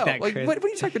 exactly like no. that, Like, Chris. what are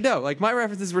you talking about? No, like my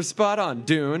references were spot on.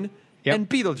 Dune and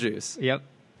Beetlejuice. Yep.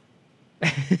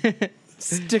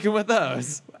 Sticking with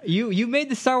those. You made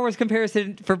the Star Wars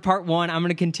comparison for part 1. I'm going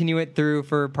to continue it through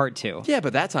for part 2. Yeah,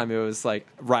 but that time it was like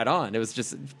right on. It was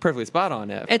just perfectly spot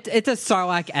on. It's a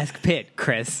Sarlacc-esque pit,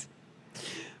 Chris.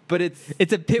 But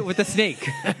it's a pit with a snake.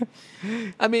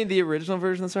 I mean, the original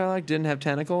version of Sarlacc didn't have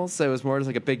tentacles, so it was more just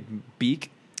like a big beak.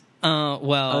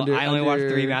 Well, I only watched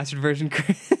the remastered version,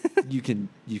 Chris. You can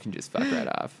just fuck right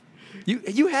off.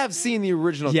 You have seen the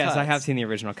original cuts. Yes, I have seen the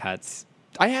original cuts.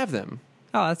 I have them.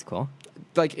 Oh, that's cool.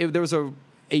 Like, there was a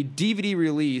DVD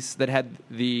release that had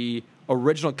the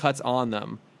original cuts on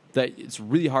them that it's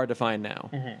really hard to find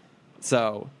now.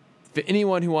 So, for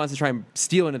anyone who wants to try and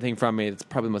steal anything from me, that's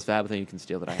probably the most valuable thing you can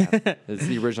steal that I have. It's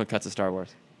the original cuts of Star Wars.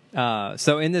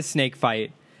 So in this snake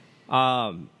fight,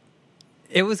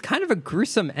 it was kind of a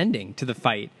gruesome ending to the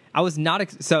fight. I was not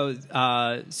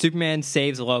Superman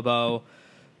saves Lobo.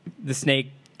 The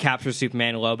snake captures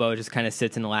Superman. Lobo just kind of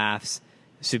sits and laughs.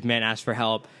 Superman asks for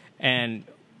help, and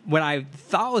what I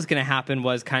thought was going to happen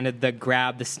was kind of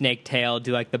grab the snake tail,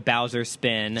 do like the Bowser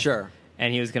spin,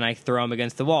 and he was going to like throw him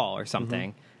against the wall or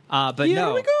something. But Here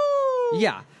no, we go!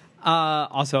 Yeah.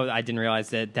 Also, I didn't realize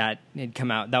that had come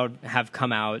out. That would have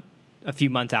come out a few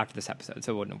months after this episode,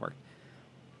 so it wouldn't have worked.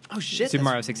 Oh shit! Super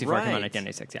Mario 64 came out in right.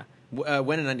 1996. Yeah.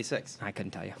 When in '96? I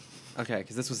couldn't tell you. Okay,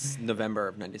 because this was November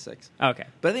of '96. Okay.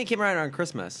 But I think it came out around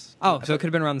Christmas. Oh, so it could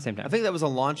have been around the same time. I think that was a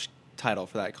launch title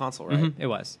for that console, right? It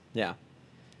was. Yeah.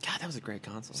 God, that was a great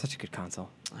console. Such a good console.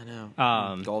 I know.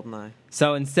 GoldenEye.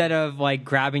 So instead of like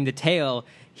grabbing the tail,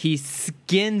 he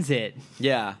skins it.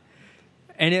 Yeah.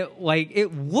 And it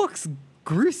looks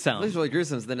gruesome. It looks really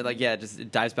gruesome. So then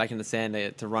it dives back in the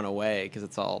sand to run away because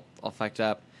it's all fucked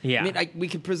up. Yeah. I mean, we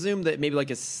could presume that maybe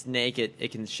like a snake,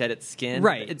 it can shed its skin.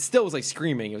 Right. It still was like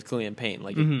screaming. It was clearly in pain.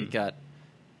 Like it got.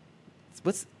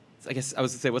 I guess I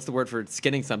was going to say, what's the word for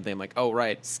skinning something? I'm like, oh,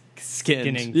 right.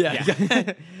 Skinned. Skinning.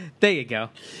 Yeah. There you go.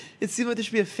 It seemed like there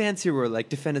should be a fancier word like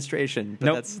defenestration, but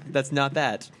Nope. that's not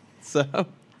that. So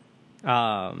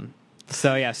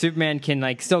So yeah, Superman can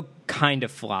like still kind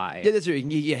of fly. yeah, that's true.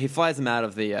 Yeah, he flies them out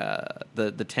of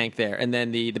the tank there, and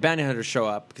then the bounty hunters show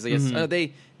up because I guess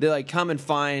they like come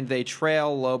and they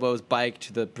trail Lobo's bike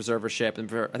to the Preserver ship, and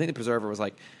I think the Preserver was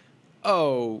like,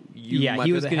 "Oh, you might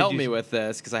he be was able to gonna help do me some- with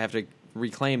this because I have to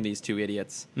reclaim these two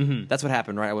idiots." Mm-hmm. That's what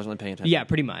happened, right? I wasn't really paying attention. Yeah,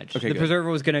 pretty much. Okay, the good. Preserver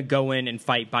was going to go in and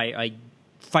fight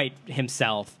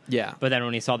himself. Yeah. But then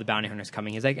when he saw the bounty hunters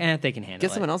coming, he's like, they can handle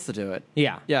Get it. someone else to do it.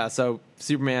 Yeah. Yeah, so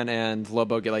Superman and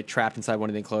Lobo get like trapped inside one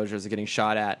of the enclosures, getting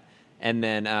shot at, and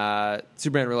then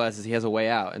Superman realizes he has a way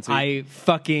out, and so I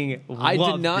fucking I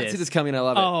love did not see this coming. I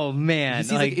love it. Oh man,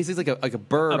 he sees like a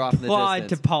bird off in the applaud to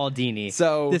distance. Paul Dini.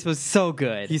 So- this was so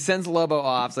good. He sends Lobo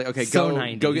off. It's like, okay, So go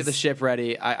 90s. get the ship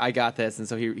ready. I got this. And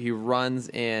so he runs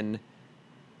in.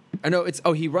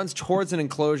 He runs towards an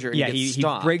enclosure. And yeah, he he gets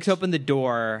stopped. breaks open the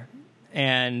door,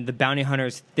 and the bounty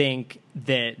hunters think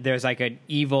that there's like an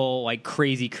evil, like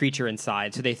crazy creature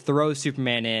inside. So they throw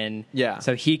Superman in. Yeah.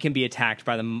 So he can be attacked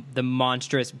by the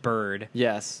monstrous bird.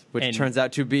 Yes, which And- turns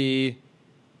out to be.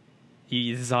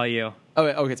 This is all you. Oh,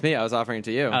 wait, okay, it's me. I was offering it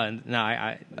to you. No,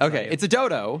 I okay, it's a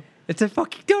dodo. It's a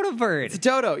fucking dodo bird. It's a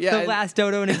dodo. Yeah, The last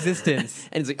dodo in existence.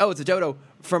 And he's like, oh, it's a dodo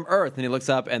from Earth. And he looks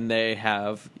up, and they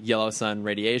have yellow sun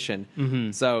radiation.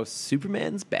 Mm-hmm. So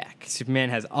Superman's back. Superman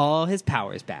has all his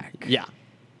powers back. Yeah.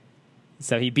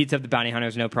 So he beats up the bounty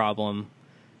hunters, no problem.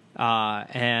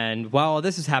 And while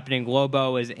this is happening,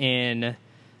 Lobo is in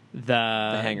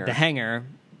the hangar,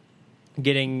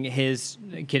 getting his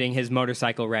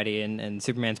motorcycle ready and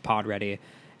Superman's pod ready.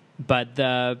 But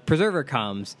the Preserver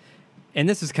comes, and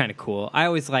this is kind of cool. I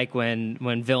always like when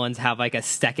villains have like a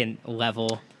second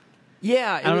level.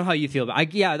 Yeah. I don't know how you feel, but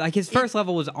like his first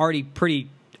level was already pretty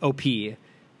OP. It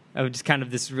was just kind of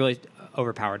this really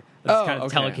overpowered. It was kind of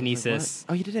okay. telekinesis.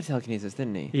 Oh, he did have telekinesis,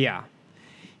 didn't he? Yeah.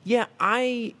 Yeah,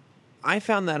 I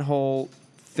found that whole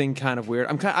thing kind of weird.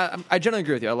 I generally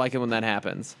agree with you. I like it when that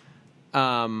happens.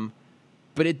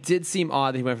 But it did seem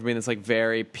odd that he went from being this like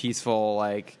very peaceful,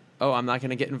 like, oh, I'm not going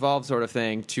to get involved sort of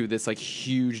thing to this like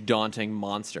huge, daunting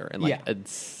monster in like a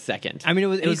second. I mean,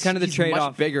 it was kind of the he's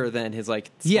trade-off. Much bigger than his like.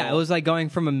 Yeah, it small- was like going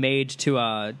from a mage to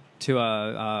a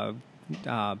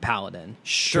paladin,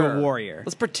 sure to a warrior.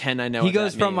 Let's pretend I know. He what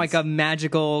goes that from means. like a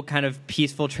magical, kind of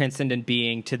peaceful, transcendent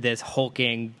being to this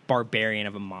hulking barbarian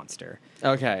of a monster.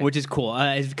 Okay, Which is cool.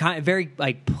 It's kind of very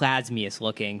like Plasmius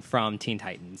looking from Teen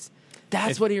Titans.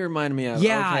 that's what he reminded me of.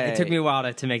 Yeah, okay. it took me a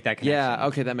while to make that connection. Yeah,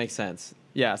 okay, that makes sense.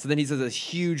 Yeah, so then he's this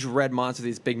huge red monster,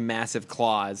 these big, massive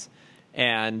claws,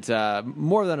 and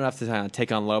more than enough to kind of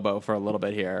take on Lobo for a little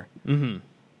bit here. Mm-hmm.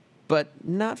 But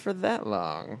not for that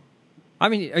long. I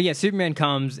mean, yeah, Superman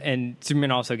comes, and Superman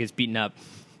also gets beaten up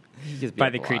He gets beat by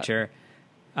up the a lot. creature,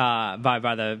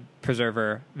 by the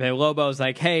Preserver. The Lobo's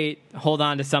like, hey, hold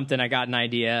on to something, I got an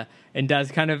idea, and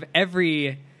does kind of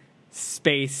every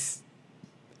space,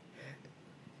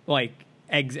 like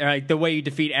the way you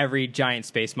defeat every giant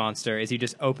space monster is you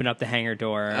just open up the hangar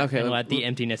door and let the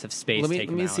emptiness of space take Let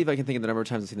me them see out. if I can think of the number of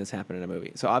times I've seen this happen in a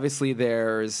movie. So obviously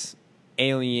there's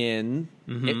Alien,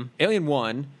 Alien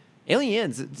 1.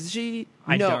 Aliens, did she?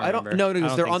 I no, don't I don't remember. know. I Because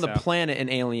don't they're think on the so. planet in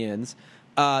Aliens.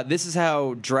 This is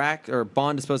how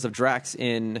Bond disposed of Drax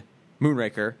in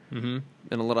Moonraker in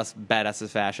a little less badass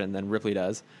fashion than Ripley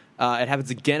does. It happens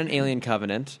again in Alien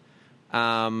Covenant.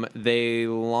 They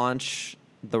launch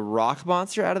the rock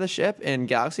monster out of the ship in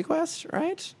Galaxy Quest,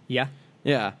 right? Yeah.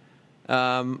 Yeah.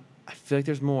 I feel like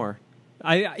there's more.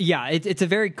 It's a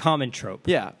very common trope.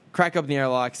 Yeah, crack open the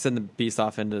airlock, send the beast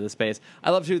off into the space.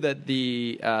 I love too that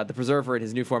the Preserver in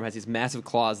his new form has these massive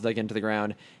claws dug into the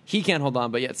ground. He can't hold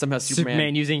on, but yet somehow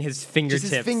Superman using his fingertips.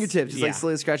 just his fingertips, just like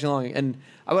slowly scratching along. And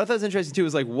what I thought was interesting too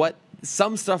was like what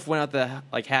some stuff went out the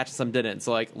like hatch, and some didn't.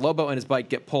 So like Lobo and his bike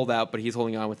get pulled out, but he's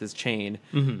holding on with his chain.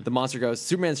 Mm-hmm. The monster goes.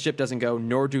 Superman's ship doesn't go,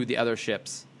 nor do the other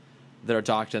ships that are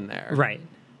docked in there. Right.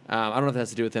 I don't know if that has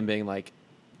to do with them being like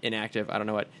inactive. I don't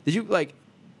know what. Did you like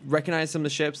recognize some of the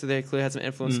ships that they clearly had some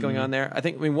influence going on there? I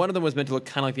mean, one of them was meant to look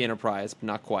kind of like the Enterprise, but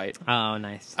not quite. Oh,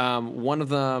 nice. One of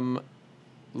them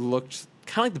looked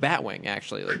kind of like the Batwing,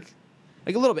 actually, like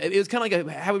a little bit. It was kind of like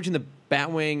a habit between the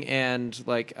Batwing and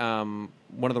like one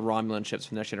of the Romulan ships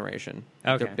from Next Generation.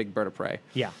 Okay. Their big bird of prey.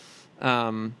 Yeah. I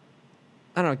don't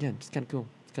know. Again, just kind of cool.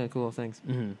 It's kind of cool little things.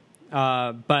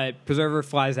 But Preserver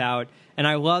flies out, and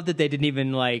I love that they didn't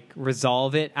even like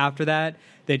resolve it after that.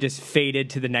 They just faded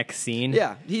to the next scene.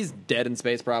 Yeah, he's dead in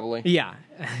space probably. Yeah.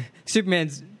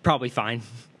 Superman's probably fine.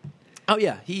 Oh,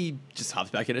 yeah. He just hops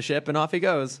back in a ship and off he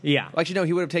goes. Yeah. Well, actually, no,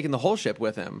 he would have taken the whole ship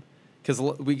with him. Because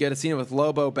we get a scene with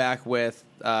Lobo back with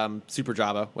Super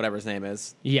Jabba, whatever his name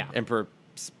is. Yeah. Emperor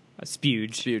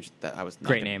Spewge. Spewge. I was not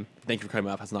Great gonna, name. Thank you for cutting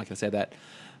me off. I was not going to say that.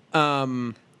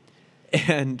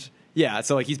 And yeah,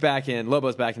 so like he's back in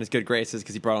Lobo's back in his good graces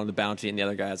because he brought on the bounty, and the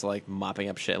other guys are like mopping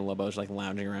up shit, and Lobo's like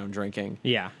lounging around drinking.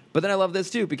 Yeah. But then I love this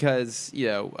too because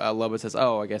Lobo says,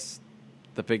 "Oh, I guess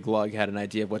the big lug had an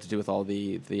idea of what to do with all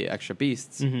the extra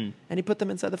beasts, and he put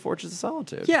them inside the Fortress of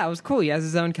Solitude." Yeah, it was cool. He has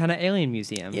his own kind of alien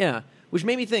museum. Yeah, which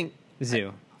made me think.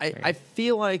 Zoo. I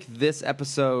feel like this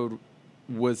episode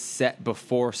was set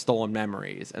before Stolen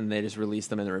Memories, and they just released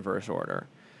them in the reverse order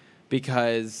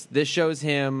because this shows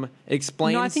him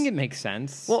explains. No, I think it makes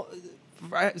sense. Well,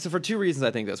 so for two reasons,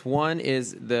 I think this. One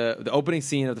is the opening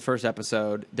scene of the first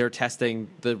episode. They're testing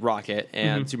the rocket,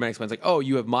 and Superman explains like, "Oh,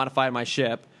 you have modified my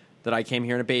ship that I came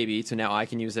here in a baby, so now I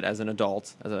can use it as an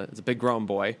adult, as a big grown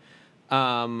boy."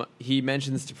 He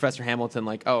mentions to Professor Hamilton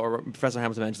like, or Professor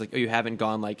Hamilton mentions like, "Oh, you haven't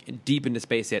gone like deep into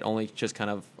space yet, only just kind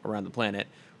of around the planet."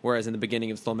 Whereas in the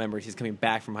beginning of Stolen Memories, he's coming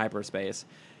back from hyperspace,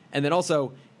 and then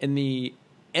also in the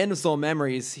end of Stolen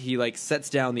Memories, he like sets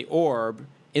down the orb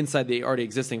inside the already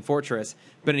existing fortress.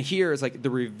 But in here is like the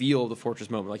reveal of the fortress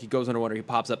moment. Like he goes underwater, he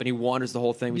pops up, and he wanders the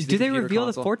whole thing. Do they reveal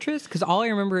console. the fortress? Because all I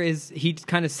remember is he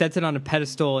kind of sets it on a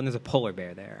pedestal, and there's a polar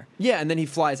bear there. Yeah, and then he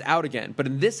flies out again. But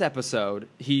in this episode,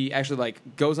 he actually like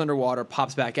goes underwater,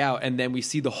 pops back out, and then we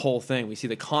see the whole thing. We see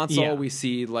the console. Yeah. We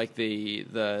see like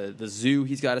the zoo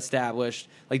he's got established.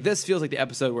 Like this feels like the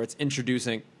episode where it's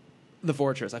introducing the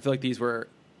fortress. I feel like these were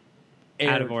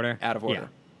Out of order. Out of order.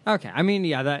 Yeah. Okay. I mean,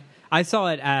 yeah, that I saw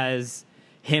it as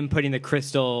him putting the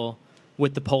crystal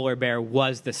with the polar bear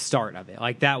was the start of it.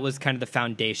 Like that was kind of the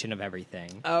foundation of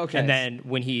everything. Okay. And then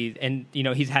when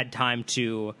he's had time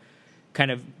to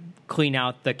kind of clean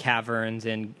out the caverns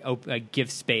and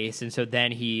give space, and so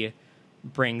then he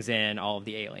brings in all of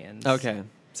the aliens. Okay.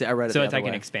 See, I read it. So the it's other like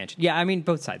an way. expansion. Yeah, I mean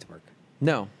both sides work.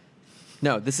 No.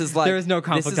 This is like There is no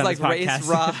conflict This is on like this race podcast.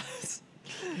 Ross.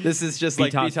 This is just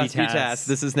like BTAS, BTAS.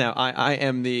 This is now. I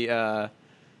am the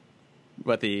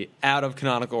the out of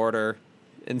canonical order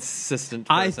insistent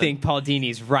person. I think Paul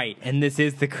Dini's right, and this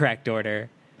is the correct order.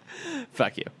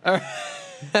 Fuck you. All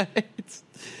right.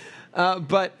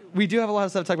 But we do have a lot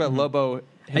of stuff to talk about Lobo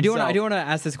himself. I do want to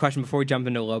ask this question before we jump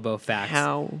into Lobo facts.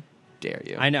 How dare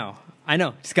you? I know.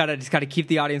 Just gotta keep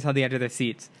the audience on the edge of their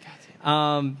seats.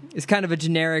 It's kind of a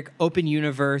generic open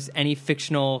universe, any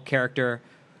fictional character.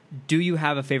 Do you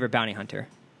have a favorite bounty hunter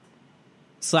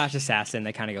 / assassin?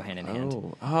 They kind of go hand in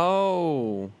hand.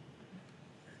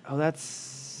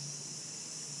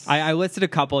 That's. I listed a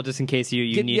couple just in case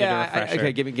you needed a refresher.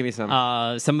 Okay, give me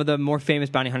some. Some of the more famous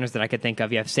bounty hunters that I could think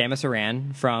of. You have Samus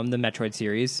Aran from the Metroid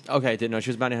series. Okay, didn't know she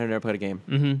was a bounty hunter. Never played a game.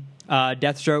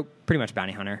 Deathstroke, pretty much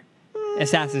bounty hunter.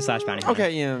 Assassin / bounty hunter.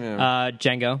 Okay, yeah.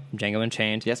 Django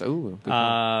Unchained. Yes. Ooh. Good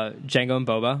call. Django and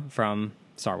Boba from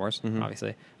Star Wars,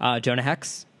 obviously. Jonah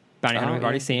Hex, bounty hunter we've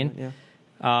already seen.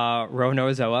 Yeah.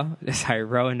 Roanoa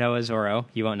Zoro.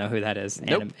 You won't know who that is.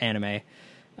 Nope. Anime.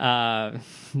 Not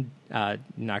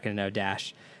going to know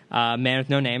Dash. Man with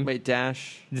No Name. Wait,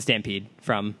 Dash. The Stampede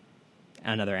from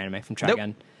another anime from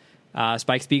Trigun.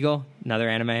 Spike Spiegel, another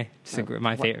anime. Just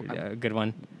my favorite, good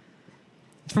one.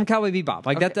 It's from Cowboy Bebop.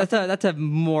 Like Okay, that's a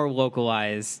more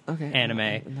localized Okay.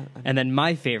 anime. And then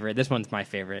my favorite. This one's my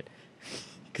favorite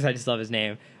because I just love his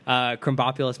name.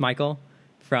 Crumbopulous Michael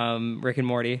from Rick and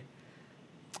Morty.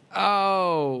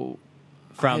 Oh.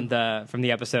 From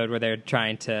the episode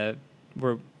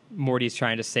where Morty's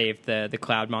trying to save the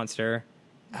cloud monster,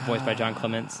 voiced by John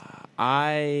Clements.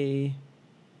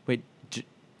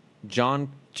 John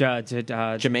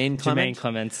Jermaine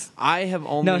Clements. I have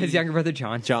only his younger brother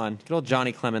John. Good old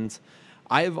Johnny Clemens.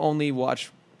 I have only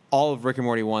watched all of Rick and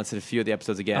Morty once and a few of the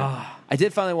episodes again. I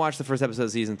did finally watch the first episode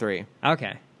of season 3.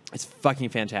 Okay, It's fucking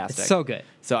fantastic. it's so good.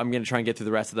 So I'm going to try and get through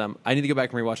the rest of them. I need to go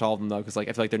back and rewatch all of them though, because I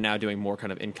feel like they're now doing more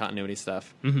kind of in continuity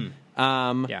stuff.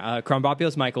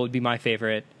 Crumbopulous Michael would be my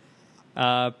favorite.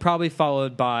 Probably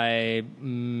followed by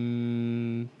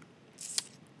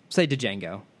say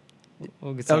Django.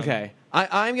 We'll get some- Okay,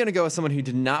 I'm going to go with someone who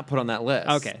did not put on that list.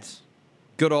 Okay.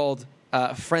 Good old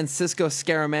Francisco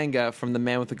Scaramanga from The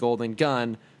Man with the Golden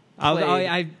Gun.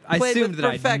 I played assumed with that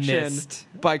I perfection missed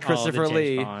by all Christopher the James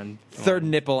Lee, Bond third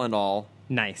ones. nipple and all.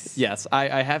 Nice. Yes,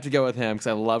 I have to go with him because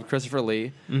I love Christopher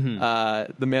Lee. The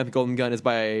Man with the Golden Gun is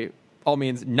by all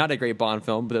means not a great Bond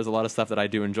film, but there's a lot of stuff that I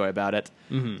do enjoy about it.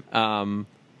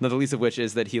 Not the least of which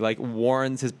is that he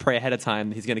warns his prey ahead of time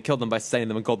that he's going to kill them by sending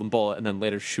them a golden bullet and then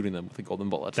later shooting them with a golden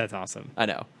bullet. That's awesome. I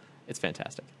know. It's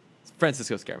fantastic. It's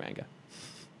Francisco Scaramanga.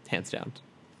 Hands down.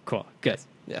 cool. Good.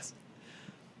 Yes.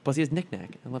 Plus, he has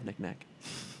Knick-Knack. I love Knick-Knack.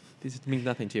 These mean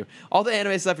nothing to you. All the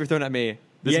anime stuff you're throwing at me.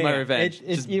 This is my revenge.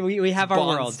 We have our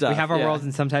Bond worlds. stuff, We have our yeah. worlds,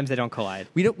 and sometimes they don't collide.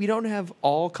 We don't have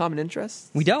all common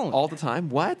interests. We don't. all the time.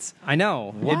 What? I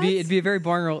know. What? It'd be a very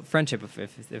boring friendship if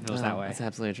it was that way. That's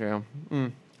absolutely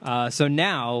true. So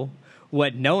now,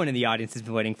 what no one in the audience has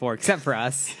been waiting for, except for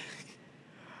us,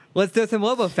 let's throw some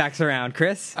Lobo facts around,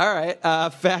 Chris. All right.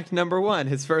 Fact number 1: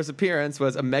 his first appearance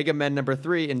was Omega Men number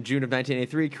 3 in June of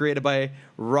 1983, created by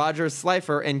Roger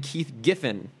Slifer and Keith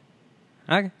Giffen.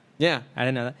 Okay. Yeah. I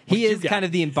didn't know that. What He you is got? kind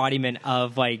of the embodiment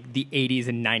of like the 80s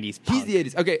and 90s He's punk. the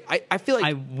 80s. Okay, I feel like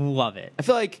I love it. I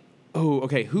feel like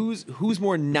okay, who's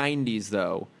more 90s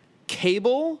though?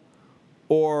 Cable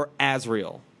or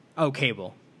Azrael? Oh,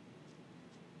 Cable.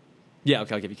 Yeah,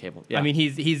 okay, I'll give you Cable. Yeah. I mean,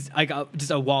 he's like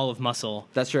just a wall of muscle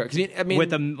that's true. 'Cause I mean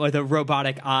with a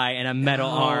robotic eye and a metal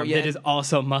arm yeah. that is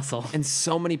also muscle. and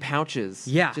so many pouches.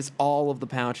 Yeah. Just all of the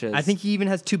pouches. I think he even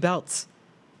has 2 belts.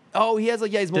 Oh, he has he's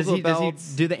Does multiple he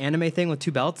belts. do the anime thing with 2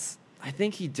 belts? I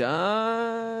think he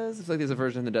does. I feel like there's a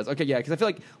version that does. Okay, yeah, because I feel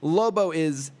like Lobo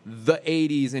is the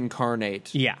 80s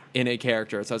incarnate. Yeah. In a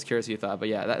character. So I was curious what you thought, but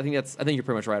yeah, I think you're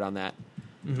pretty much right on that.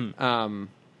 Mm-hmm.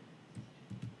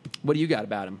 What do you got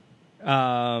about him?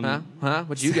 Huh?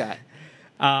 What you got?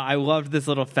 I loved this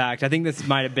little fact. I think this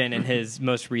might have been in his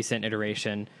most recent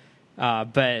iteration.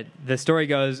 But the story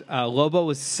goes, Lobo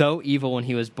was so evil when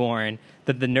he was born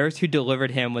that the nurse who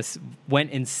delivered him went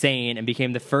insane and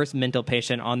became the first mental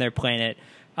patient on their planet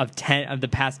of the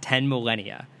past 10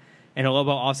 millennia. And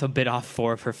Lobo also bit off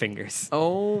 4 of her fingers.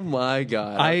 Oh my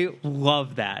god. I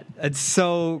love that. It's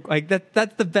so like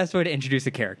that's the best way to introduce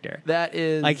a character. That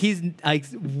is Like he's like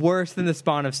worse than the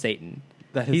spawn of Satan.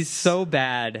 That is- He's so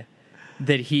bad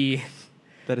that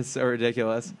that is so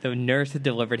ridiculous. the nurse that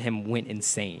delivered him went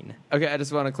insane. Okay, I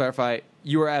just want to clarify.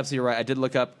 You were absolutely right. I did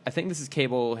look up. I think this is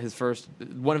Cable. One of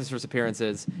his first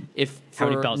appearances. If How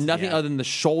many for belts does he nothing have? other than the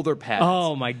shoulder pads.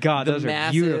 Oh my god, the those are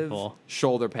massive beautiful.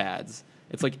 shoulder pads.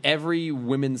 It's like every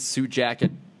women's suit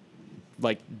jacket,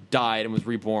 like died and was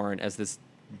reborn as this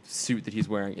suit that he's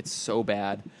wearing. It's so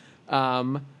bad.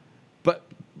 But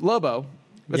Lobo.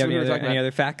 That's You what have we were talking any about.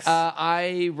 other facts?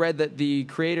 I read that the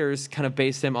creators kind of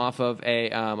based him off of a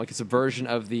like a subversion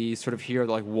of the sort of hero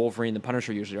that like Wolverine, the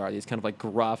Punisher usually are. These kind of like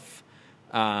gruff,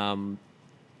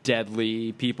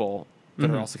 deadly people that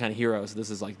are also kind of heroes.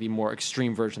 This is like the more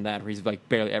extreme version of that, where he's like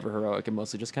barely ever heroic and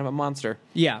mostly just kind of a monster.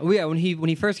 Yeah. When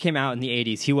he first came out in the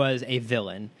 80s, he was a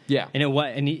villain. Yeah. And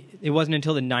it wasn't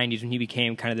until the 90s when he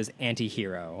became kind of this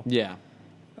anti-hero. Yeah.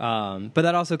 But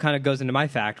that also kind of goes into my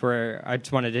fact where I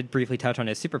just wanted to briefly touch on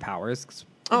his superpowers. 'Cause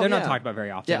they're not talked about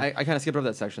very often. Yeah, I kind of skipped over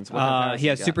that section. So what kind of powers He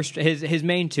has does got? his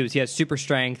main 2 is he has super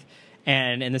strength,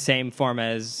 and in the same form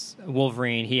as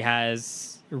Wolverine, he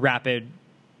has rapid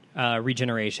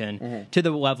regeneration to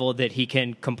the level that he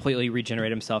can completely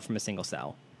regenerate himself from a single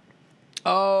cell.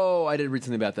 Oh, I did read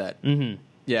something about that. Mm-hmm.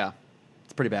 Yeah,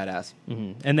 it's pretty badass.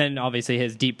 And then obviously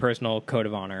his deep personal code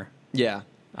of honor. Yeah.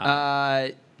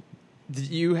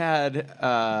 You had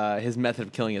his method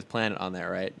of killing his planet on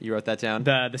there, right? You wrote that down.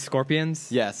 The scorpions.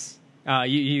 Yes.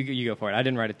 You go for it. I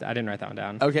didn't write that one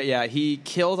down. Okay, yeah. He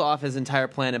killed off his entire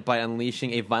planet by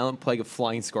unleashing a violent plague of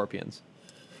flying scorpions.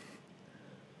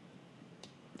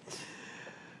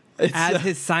 As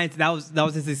his science, that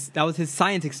was his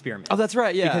science experiment. Oh, that's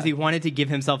right. Yeah, Because he wanted to give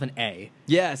himself an A.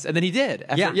 Yes, and then he did.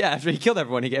 After he killed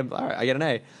everyone, he gave. All right, I get an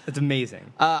A. That's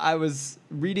amazing. I was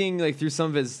reading like through some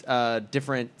of his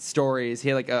different stories. He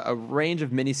had like a range of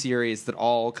miniseries that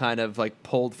all kind of like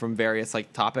pulled from various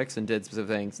like topics and did specific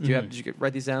things. Did you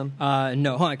write these down?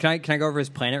 No, hold on. Can I go over his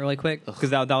planet really quick? Because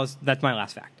that's my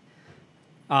last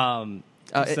fact.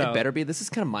 It so- better be. This is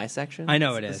kind of my section. I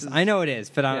know it This is. I know it is,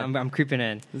 but Yeah. I'm creeping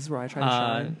in. This is where I try to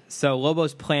shine. So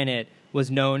Lobo's planet was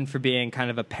known for being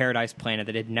kind of a paradise planet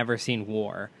that had never seen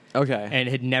war. Okay. And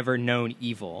had never known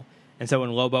evil. And so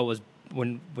when Lobo was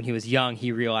when he was young,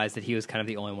 he realized that he was kind of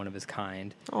the only one of his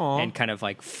kind. Aw. And kind of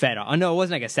like fed off. Oh, no, it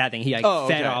wasn't like a sad thing. He like Oh,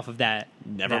 fed okay. off of that.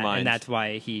 Never mind. And that's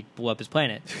why he blew up his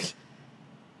planet.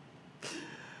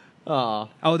 Aw.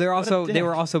 Oh, they dick.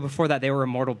 were also before that they were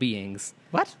immortal beings.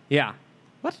 What? Yeah.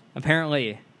 What?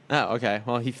 Apparently. Oh, okay.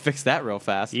 Well, he fixed that real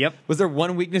fast. Yep. Was there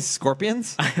one weakness?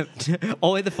 Scorpions?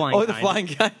 Only the flying Oh, the kind. flying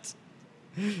kinds.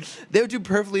 They would do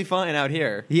perfectly fine out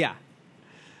here. Yeah.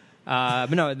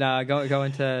 But no, go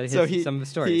into some of the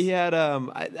stories. He had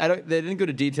I don't. They didn't go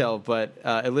to detail, but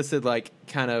it listed like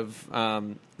kind of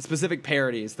specific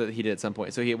parodies that he did at some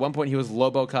point. So at one point he was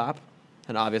RoboCop,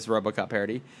 an obvious RoboCop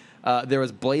parody. There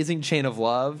was Blazing Chain of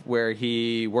Love, where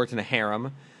he worked in a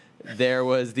harem. There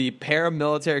was the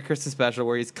paramilitary Christmas special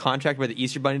where he's contracted by the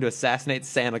Easter Bunny to assassinate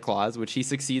Santa Claus, which he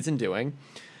succeeds in doing.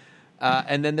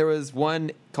 And then there was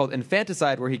one called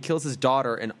Infanticide where he kills his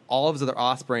daughter and all of his other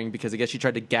offspring because I guess she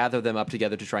tried to gather them up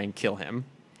together to try and kill him.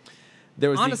 There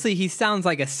was Honestly, he sounds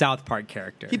like a South Park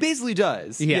character. he basically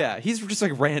does. Yeah. He's just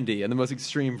like Randy in the most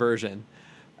extreme version.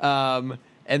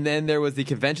 And then there was the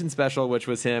convention special, which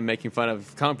was him making fun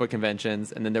of comic book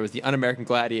conventions. And then there was the Un-American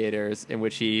Gladiators, in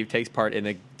which he takes part in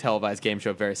a televised game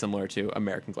show very similar to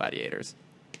American Gladiators.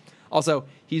 Also,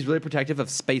 he's really protective of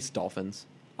space dolphins.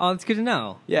 Oh, that's good to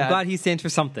know. Yeah. I'm glad he stands for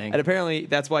something. And apparently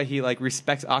that's why he like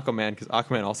respects Aquaman, because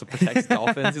Aquaman also protects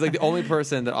dolphins. He's like the only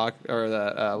person that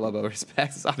Lobo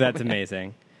respects is Aquaman. That's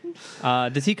amazing.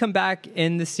 Does he come back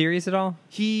in the series at all?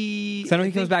 'Cause I know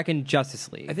he comes back in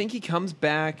Justice League. I think he comes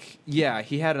back. Yeah,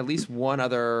 he had at least one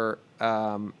other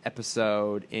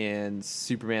episode in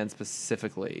Superman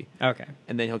specifically. Okay.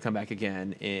 And then he'll come back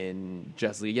again in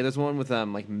Justice League. Yeah, there's one with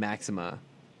like Maxima,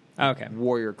 Okay.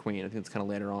 Warrior Queen. I think it's kind of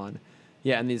later on.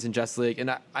 Yeah, and he's in Justice League.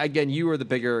 And again, you were the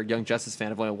bigger Young Justice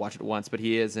fan. I've only watched it once, but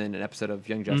he is in an episode of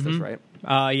Young Justice, right?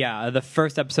 Yeah, the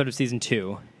first episode of season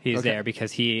 2, he's Okay. there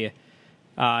because he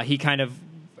kind of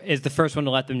is the first one to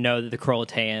let them know that the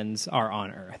Krolotans are on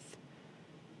Earth.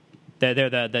 They're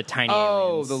the tiny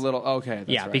aliens. the little. Okay, that's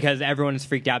yeah, right. because everyone is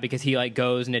freaked out because he like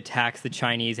goes and attacks the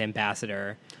Chinese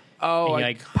ambassador. Oh, and he I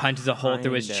like punches a hole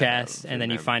through his kind of chest, and then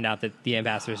you remember. find out that the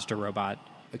ambassador is just a robot.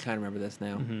 I kind of remember this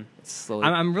now. It's slowly.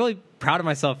 I'm really proud of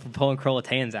myself for pulling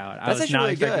Krolotans out. I That's was actually not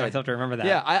really expecting good. myself to remember that.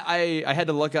 Yeah, I had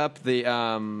to look up the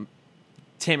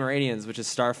Tamaranians, which is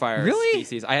Starfire's Really?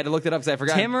 species. I had to look it up because I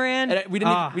forgot. Tamaran? And we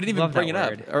didn't even love bring it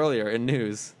that up word. earlier in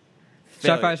news.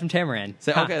 Starfire's from Tamaran.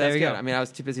 So, Ha, okay, there that's you good. go. I mean, I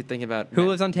was too busy thinking about Who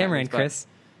lives on Tamaran, but Chris?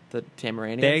 The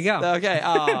Tamaranians. There you go. Okay.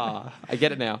 I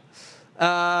get it now.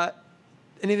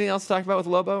 Anything else to talk about with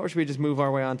Lobo, or should we just move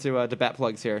our way on to bat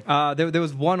plugs here? There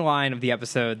was one line of the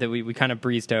episode that we kind of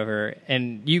breezed over,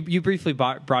 and you briefly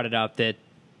brought it up that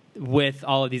with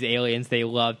all of these aliens, they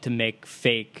love to make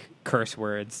fake curse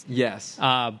words. Yes.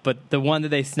 But the one that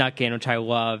they snuck in, which I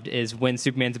loved, is when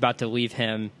Superman's about to leave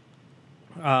him.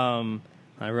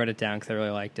 I wrote it down because I really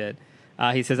liked it.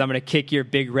 He says, "I'm going to kick your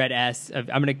big red S. I'm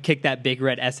going to kick that big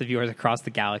red S of yours across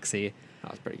the galaxy." That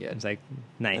was pretty I good. was like,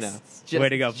 I know. "Nice, It's just- way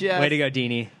to go, just- way to go,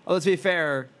 Dini." Oh, let's be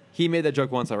fair. He made that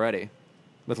joke once already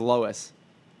with Lois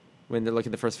when they're looking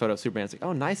at the first photo of Superman. It's like,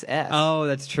 oh, nice S. Oh,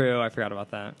 that's true. I forgot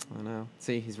about that. I know.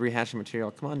 See, he's rehashing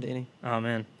material. Come on, Danny. Oh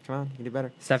man, Come on, you can do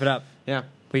better. step it up. Yeah.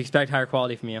 We expect higher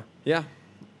quality from you. Yeah.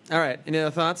 All right. Any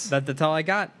other thoughts? That's all I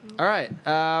got. All right.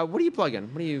 What are you plugging?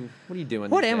 What are you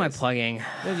doing? What these am I days? plugging? What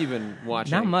have you been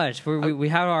watching? Not much. We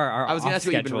have our I was going to off ask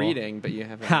you what you've been schedule. reading, but you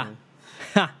haven't.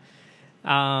 Ha.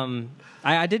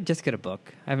 I did just get a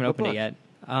book. I haven't What opened book? it yet.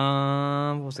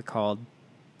 What was it called?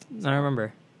 I don't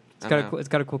remember. I don't know. It's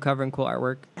got a cool cover and cool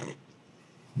artwork.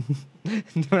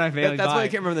 When I mainly That's why buy. I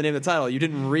can't remember the name of the title. You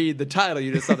didn't read the title.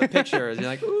 You just saw the pictures. You're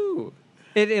like, ooh.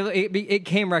 It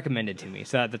came recommended to me,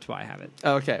 so that's why I have it.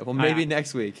 Okay. Well, maybe I-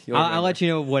 next week. You'll I'll remember. let you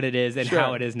know what it is and Sure.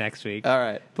 how it is next week. All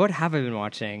right. But what have I been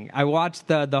watching? I watched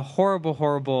the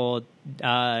horrible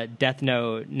Death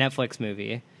Note Netflix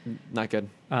movie. Not good.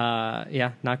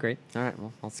 Yeah, not great. All right.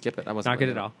 Well, I'll skip it. I wasn't Not good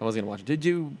really at all. I wasn't going to watch it. Did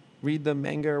you read the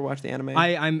manga or watch the anime?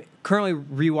 I'm currently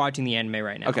rewatching the anime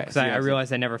right now. Okay, because so you I have to-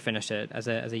 realized I never finished it as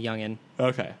a youngin.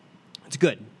 Okay. It's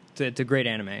good. It's a great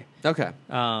anime. Okay.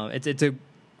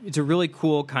 It's a really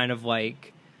cool kind of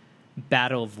like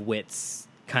battle of wits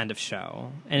kind of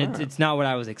show, and Alright. it's not what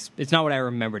I was. It's not what I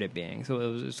remembered it being. So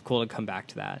it was cool to come back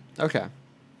to that. Okay.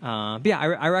 But yeah,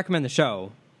 I recommend the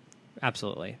show.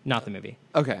 Absolutely, not the movie.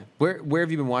 Okay. Where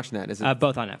have you been watching that? Is it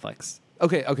Both on Netflix.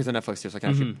 okay? Okay, so Netflix too. So I can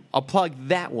actually, I'll plug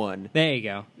that one There you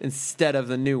go. instead of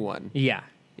the new one, Yeah,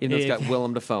 even though it's got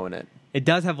Willem Dafoe in it. It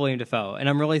does have William Dafoe, and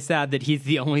I'm really sad that he's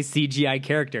the only CGI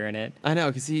character in it. I know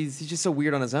because he's just so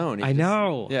weird on his own. He I just-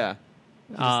 know. Yeah.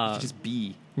 He Uh, just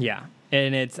be. Yeah.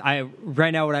 And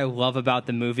right now what I love about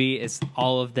the movie is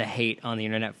all of the hate on the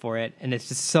internet for it, and it's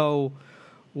just so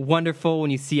wonderful when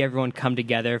you see everyone come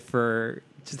together for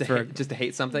Just to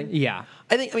hate something. yeah.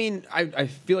 I mean, I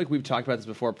feel like we've talked about this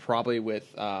before, probably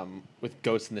with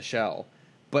Ghost in the Shell,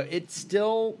 but it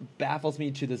still baffles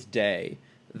me to this day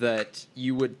that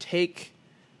you would take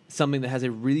something that has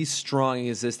a really strong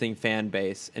existing fan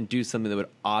base and do something that would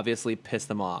obviously piss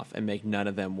them off and make none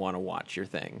of them want to watch your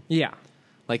thing. Yeah.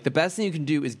 Like, the best thing you can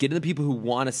do is get to the people who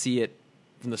want to see it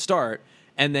from the start,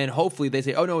 and then hopefully they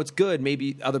say, oh, no, it's good.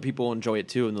 Maybe other people will enjoy it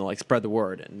too, and they'll, like, spread the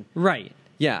word. And Right.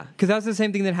 yeah. Because that's the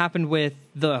same thing that happened with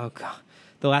the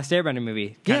Last Airbender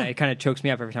movie. Yeah. It kind of chokes me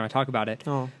up every time I talk about it.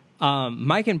 Oh.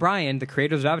 Mike and Brian, the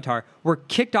creators of Avatar, were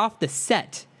kicked off the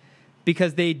set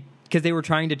because they were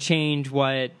trying to change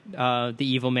what the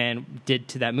Evil Man did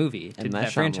to that movie, to And that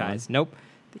that's franchise. Nope,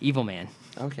 the Evil Man.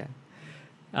 Okay.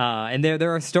 And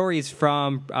there are stories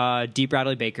from D.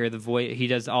 Bradley Baker, the voice. He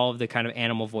does all of the kind of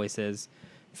animal voices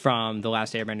from the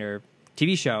Last Airbender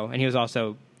TV show, and he was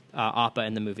also Appa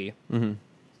in the movie. Mm-hmm.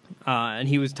 And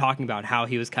he was talking about how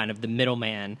he was kind of the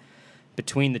middleman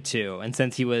between the two, and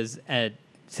since he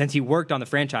worked on the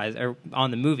franchise or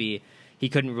on the movie, he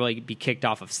couldn't really be kicked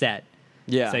off of set.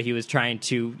 Yeah. So he was trying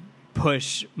to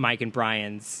push Mike and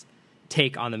Brian's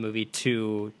take on the movie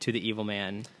to the Evil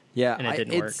Man. Yeah, and it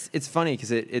didn't work. It's funny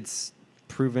because it's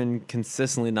proven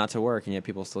consistently not to work, and yet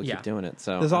people still Yeah. keep doing it.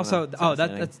 So There's I also don't know. It's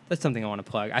fascinating. that's something I want to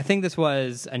plug. I think this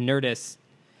was a Nerdist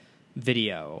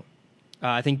video.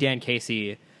 I think Dan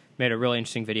Casey made a really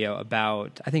interesting video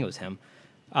about, I think it was him,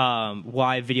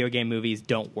 why video game movies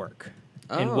don't work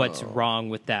and what's wrong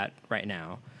with that right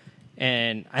now.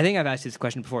 And I think I've asked this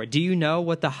question before. Do you know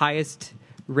what the highest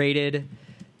rated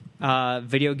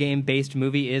video game based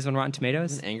movie is on Rotten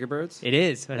Tomatoes? Angry Birds. It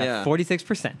is. Yeah.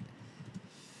 46%.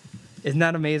 Isn't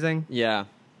that amazing? Yeah.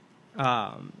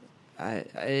 Yeah.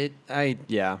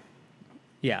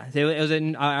 Yeah, it was.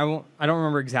 I don't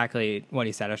remember exactly what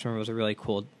he said. I just remember it was a really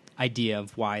cool idea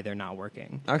of why they're not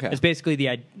working. Okay. It's basically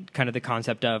the kind of the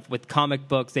concept of, with comic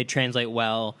books, they translate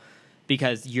well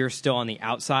because you're still on the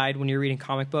outside when you're reading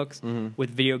comic books. Mm-hmm.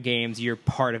 With video games, you're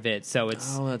part of it. So it's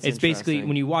basically, interesting.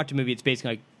 when you watch a movie, it's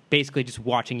basically just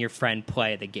watching your friend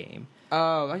play the game.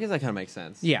 Oh, I guess that kind of makes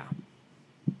sense. Yeah.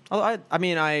 Although I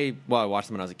watched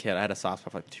them when I was a kid. I had a soft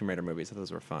spot for like Tomb Raider movies. So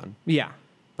those were fun. Yeah.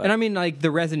 But- And I mean, like,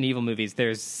 the Resident Evil movies,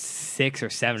 there's 6 or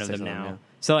 7 of them now. yeah.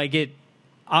 So, like,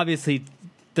 obviously,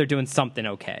 they're doing something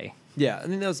okay. Yeah, I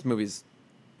mean those movies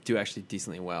do actually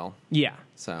decently well. Yeah.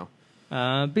 So.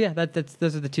 But yeah,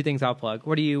 those are the two things I'll plug.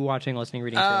 What are you watching, listening,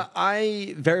 reading?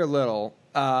 I very little.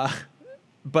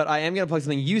 But I am going to plug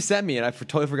something you sent me, and I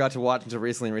totally forgot to watch until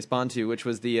recently and respond to, which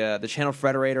was the Channel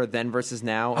Frederator Then versus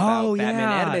Now about Batman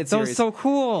animated that was series. so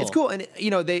cool. It's cool, and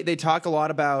they talk a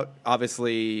lot about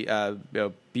obviously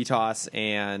BTOS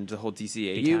and the whole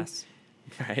DCAU, BTOS.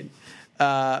 right?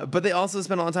 But they also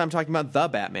spent a lot of time talking about the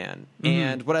Batman.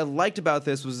 And what I liked about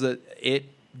this was that it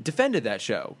defended that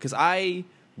show, because I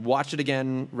watched it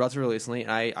again relatively recently,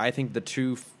 and I think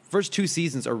the first 2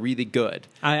 seasons are really good.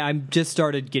 I'm just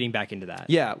started getting back into that.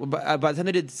 Yeah, but by the time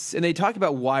they did, and they talked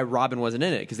about why Robin wasn't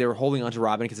in it, because they were holding on to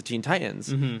Robin because of Teen Titans.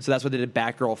 So that's why they did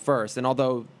Batgirl first. And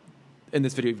although, in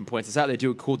this video even points this out, they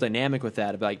do a cool dynamic with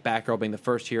that, of like Batgirl being the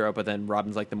first hero, but then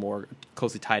Robin's like the more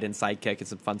closely tied in sidekick, and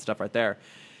some fun stuff right there.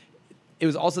 It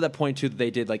was also that point too that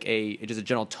they did like just a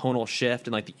general tonal shift,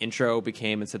 and like the intro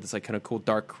became, instead of this like kind of cool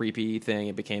dark creepy thing,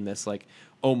 it became this like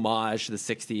homage to the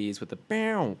 '60s with the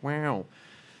bow wow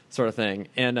sort of thing,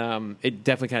 and it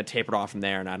definitely kind of tapered off from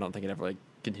there, and I don't think it ever like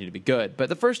continued to be good. But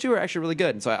the first 2 are actually really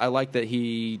good, and so I like that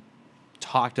he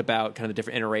talked about kind of the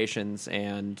different iterations,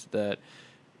 and that,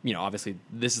 you know, obviously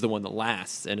this is the one that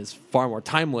lasts and is far more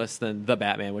timeless than the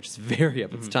Batman, which is very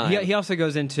of its time. He also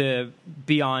goes into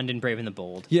Beyond and Brave and the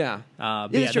Bold. Yeah.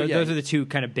 But Yeah, sure, those are the 2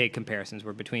 kind of big comparisons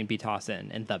were between BTOS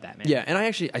and the Batman. Yeah, and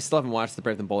I still haven't watched The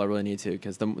Brave and the Bold. I really need to,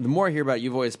 because the more I hear about it,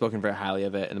 you've always spoken very highly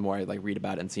of it, and the more I like read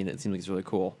about it and seen it, it seems like it's really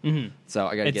cool. Mm-hmm. So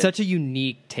I got to It's such a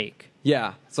unique take.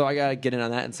 Yeah, so I gotta get in on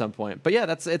that at some point. But yeah,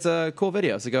 it's a cool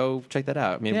video, so go check that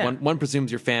out. I mean, Yeah. one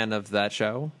presumes you're a fan of that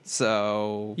show,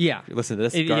 so Yeah. listen to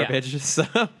this Yeah. garbage. So,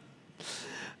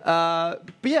 but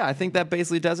yeah, I think that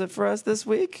basically does it for us this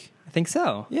week. I think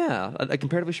so. Yeah, a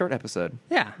comparatively short episode.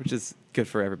 Yeah. which is good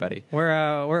for everybody.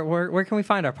 Where can we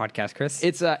find our podcast, Chris?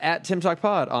 It's at Tim Talk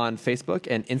Pod on Facebook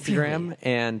and Instagram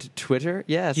and Twitter.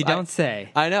 Yes, You don't say.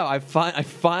 I know. I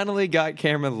finally got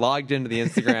Cameron logged into the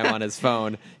Instagram on his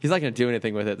phone. He's not going to do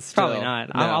anything with it. Still. Probably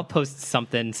not. No. I'll post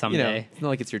something You know, someday. it's not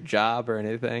like it's your job or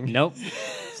anything. Nope.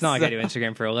 It's not like I do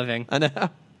Instagram for a living. I know.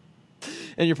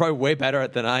 And you're probably way better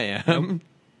at it than I am.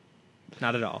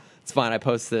 Not at all. It's fine. I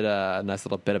posted a nice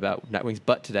little bit about Nightwing's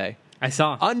butt today. I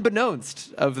saw.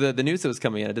 Unbeknownst of the news that was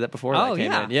coming in. I did that before Oh, that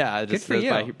came yeah. in. Yeah, Good just for it was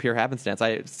by you. pure happenstance.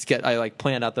 I like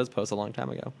planned out those posts a long time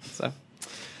ago. So,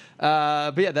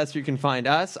 but yeah, that's where you can find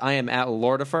us. I am at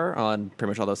Lordifer on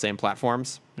pretty much all those same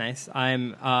platforms. Nice. You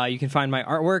can find my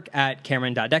artwork at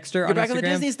Cameron.Dexter You're on back Instagram. on the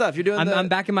Disney stuff. You're doing. I'm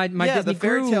back in my Disney the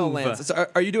fairy tale groove. lands. So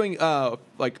are you doing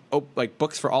like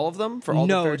books for all of them? For all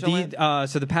the fairy tale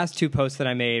lands? So the past 2 posts that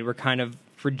I made were kind of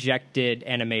rejected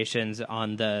animations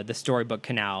on the Storybook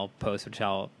Canal post, which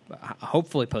I'll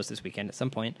hopefully post this weekend at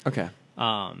some point. Okay.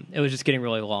 It was just getting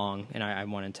really long, and I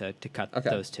wanted to cut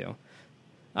Okay. those 2.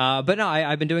 But no,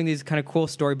 I've been doing these kind of cool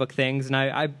storybook things, and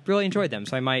I really enjoyed them.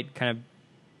 So I might kind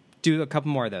of do a couple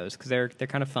more of those because they're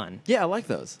kind of fun. Yeah, I like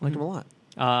those. I like them a lot.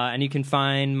 And you can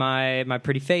find my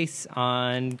pretty face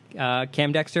on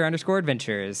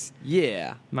CamDexter_adventures,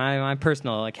 Yeah. my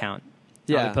personal account.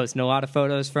 I'll Yeah. be posting a lot of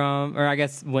photos from, or I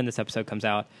guess when this episode comes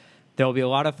out, there will be a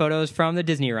lot of photos from the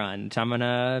Disney run, which I'm going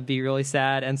to be really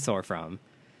sad and sore from.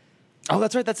 Oh,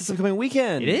 that's right. That's this upcoming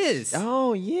weekend. It is.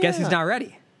 Oh, yeah. Guess who's not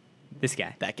ready? This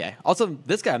guy. That guy. Also,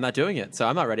 this guy, I'm not doing it, so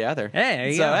I'm not ready either. Hey, there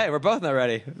you so, go. hey, we're both not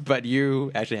ready, but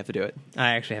you actually have to do it.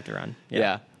 I actually have to run.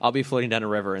 Yeah. I'll be floating down a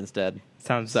river instead.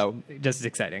 Sounds So- just as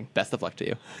exciting. Best of luck to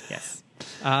you. Yes.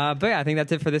 But yeah, I think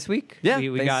that's it for this week. Yeah,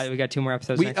 we thanks. got 2 more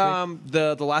episodes We next week.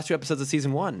 the last 2 episodes of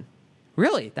season 1.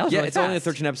 Really? That was Yeah, really it's only a fast.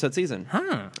 13 episode season.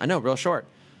 Huh. I know, real short.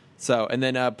 So, and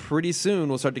then pretty soon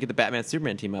we'll start to get the Batman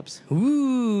Superman team ups.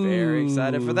 Ooh. Very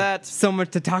excited for that. So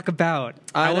much to talk about.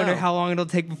 I wonder know. how long it'll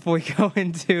take before we go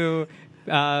into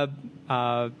Batman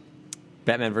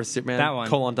vs Superman, That one.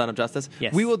 Dawn of Justice.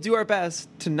 Yes. We will do our best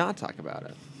to not talk about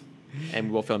it, and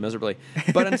we will fail miserably.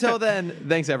 But until then,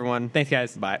 thanks everyone. Thanks,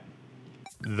 guys. Bye.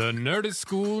 The Nerdist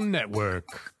School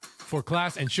Network. For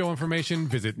class and show information,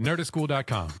 visit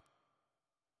nerdistschool.com.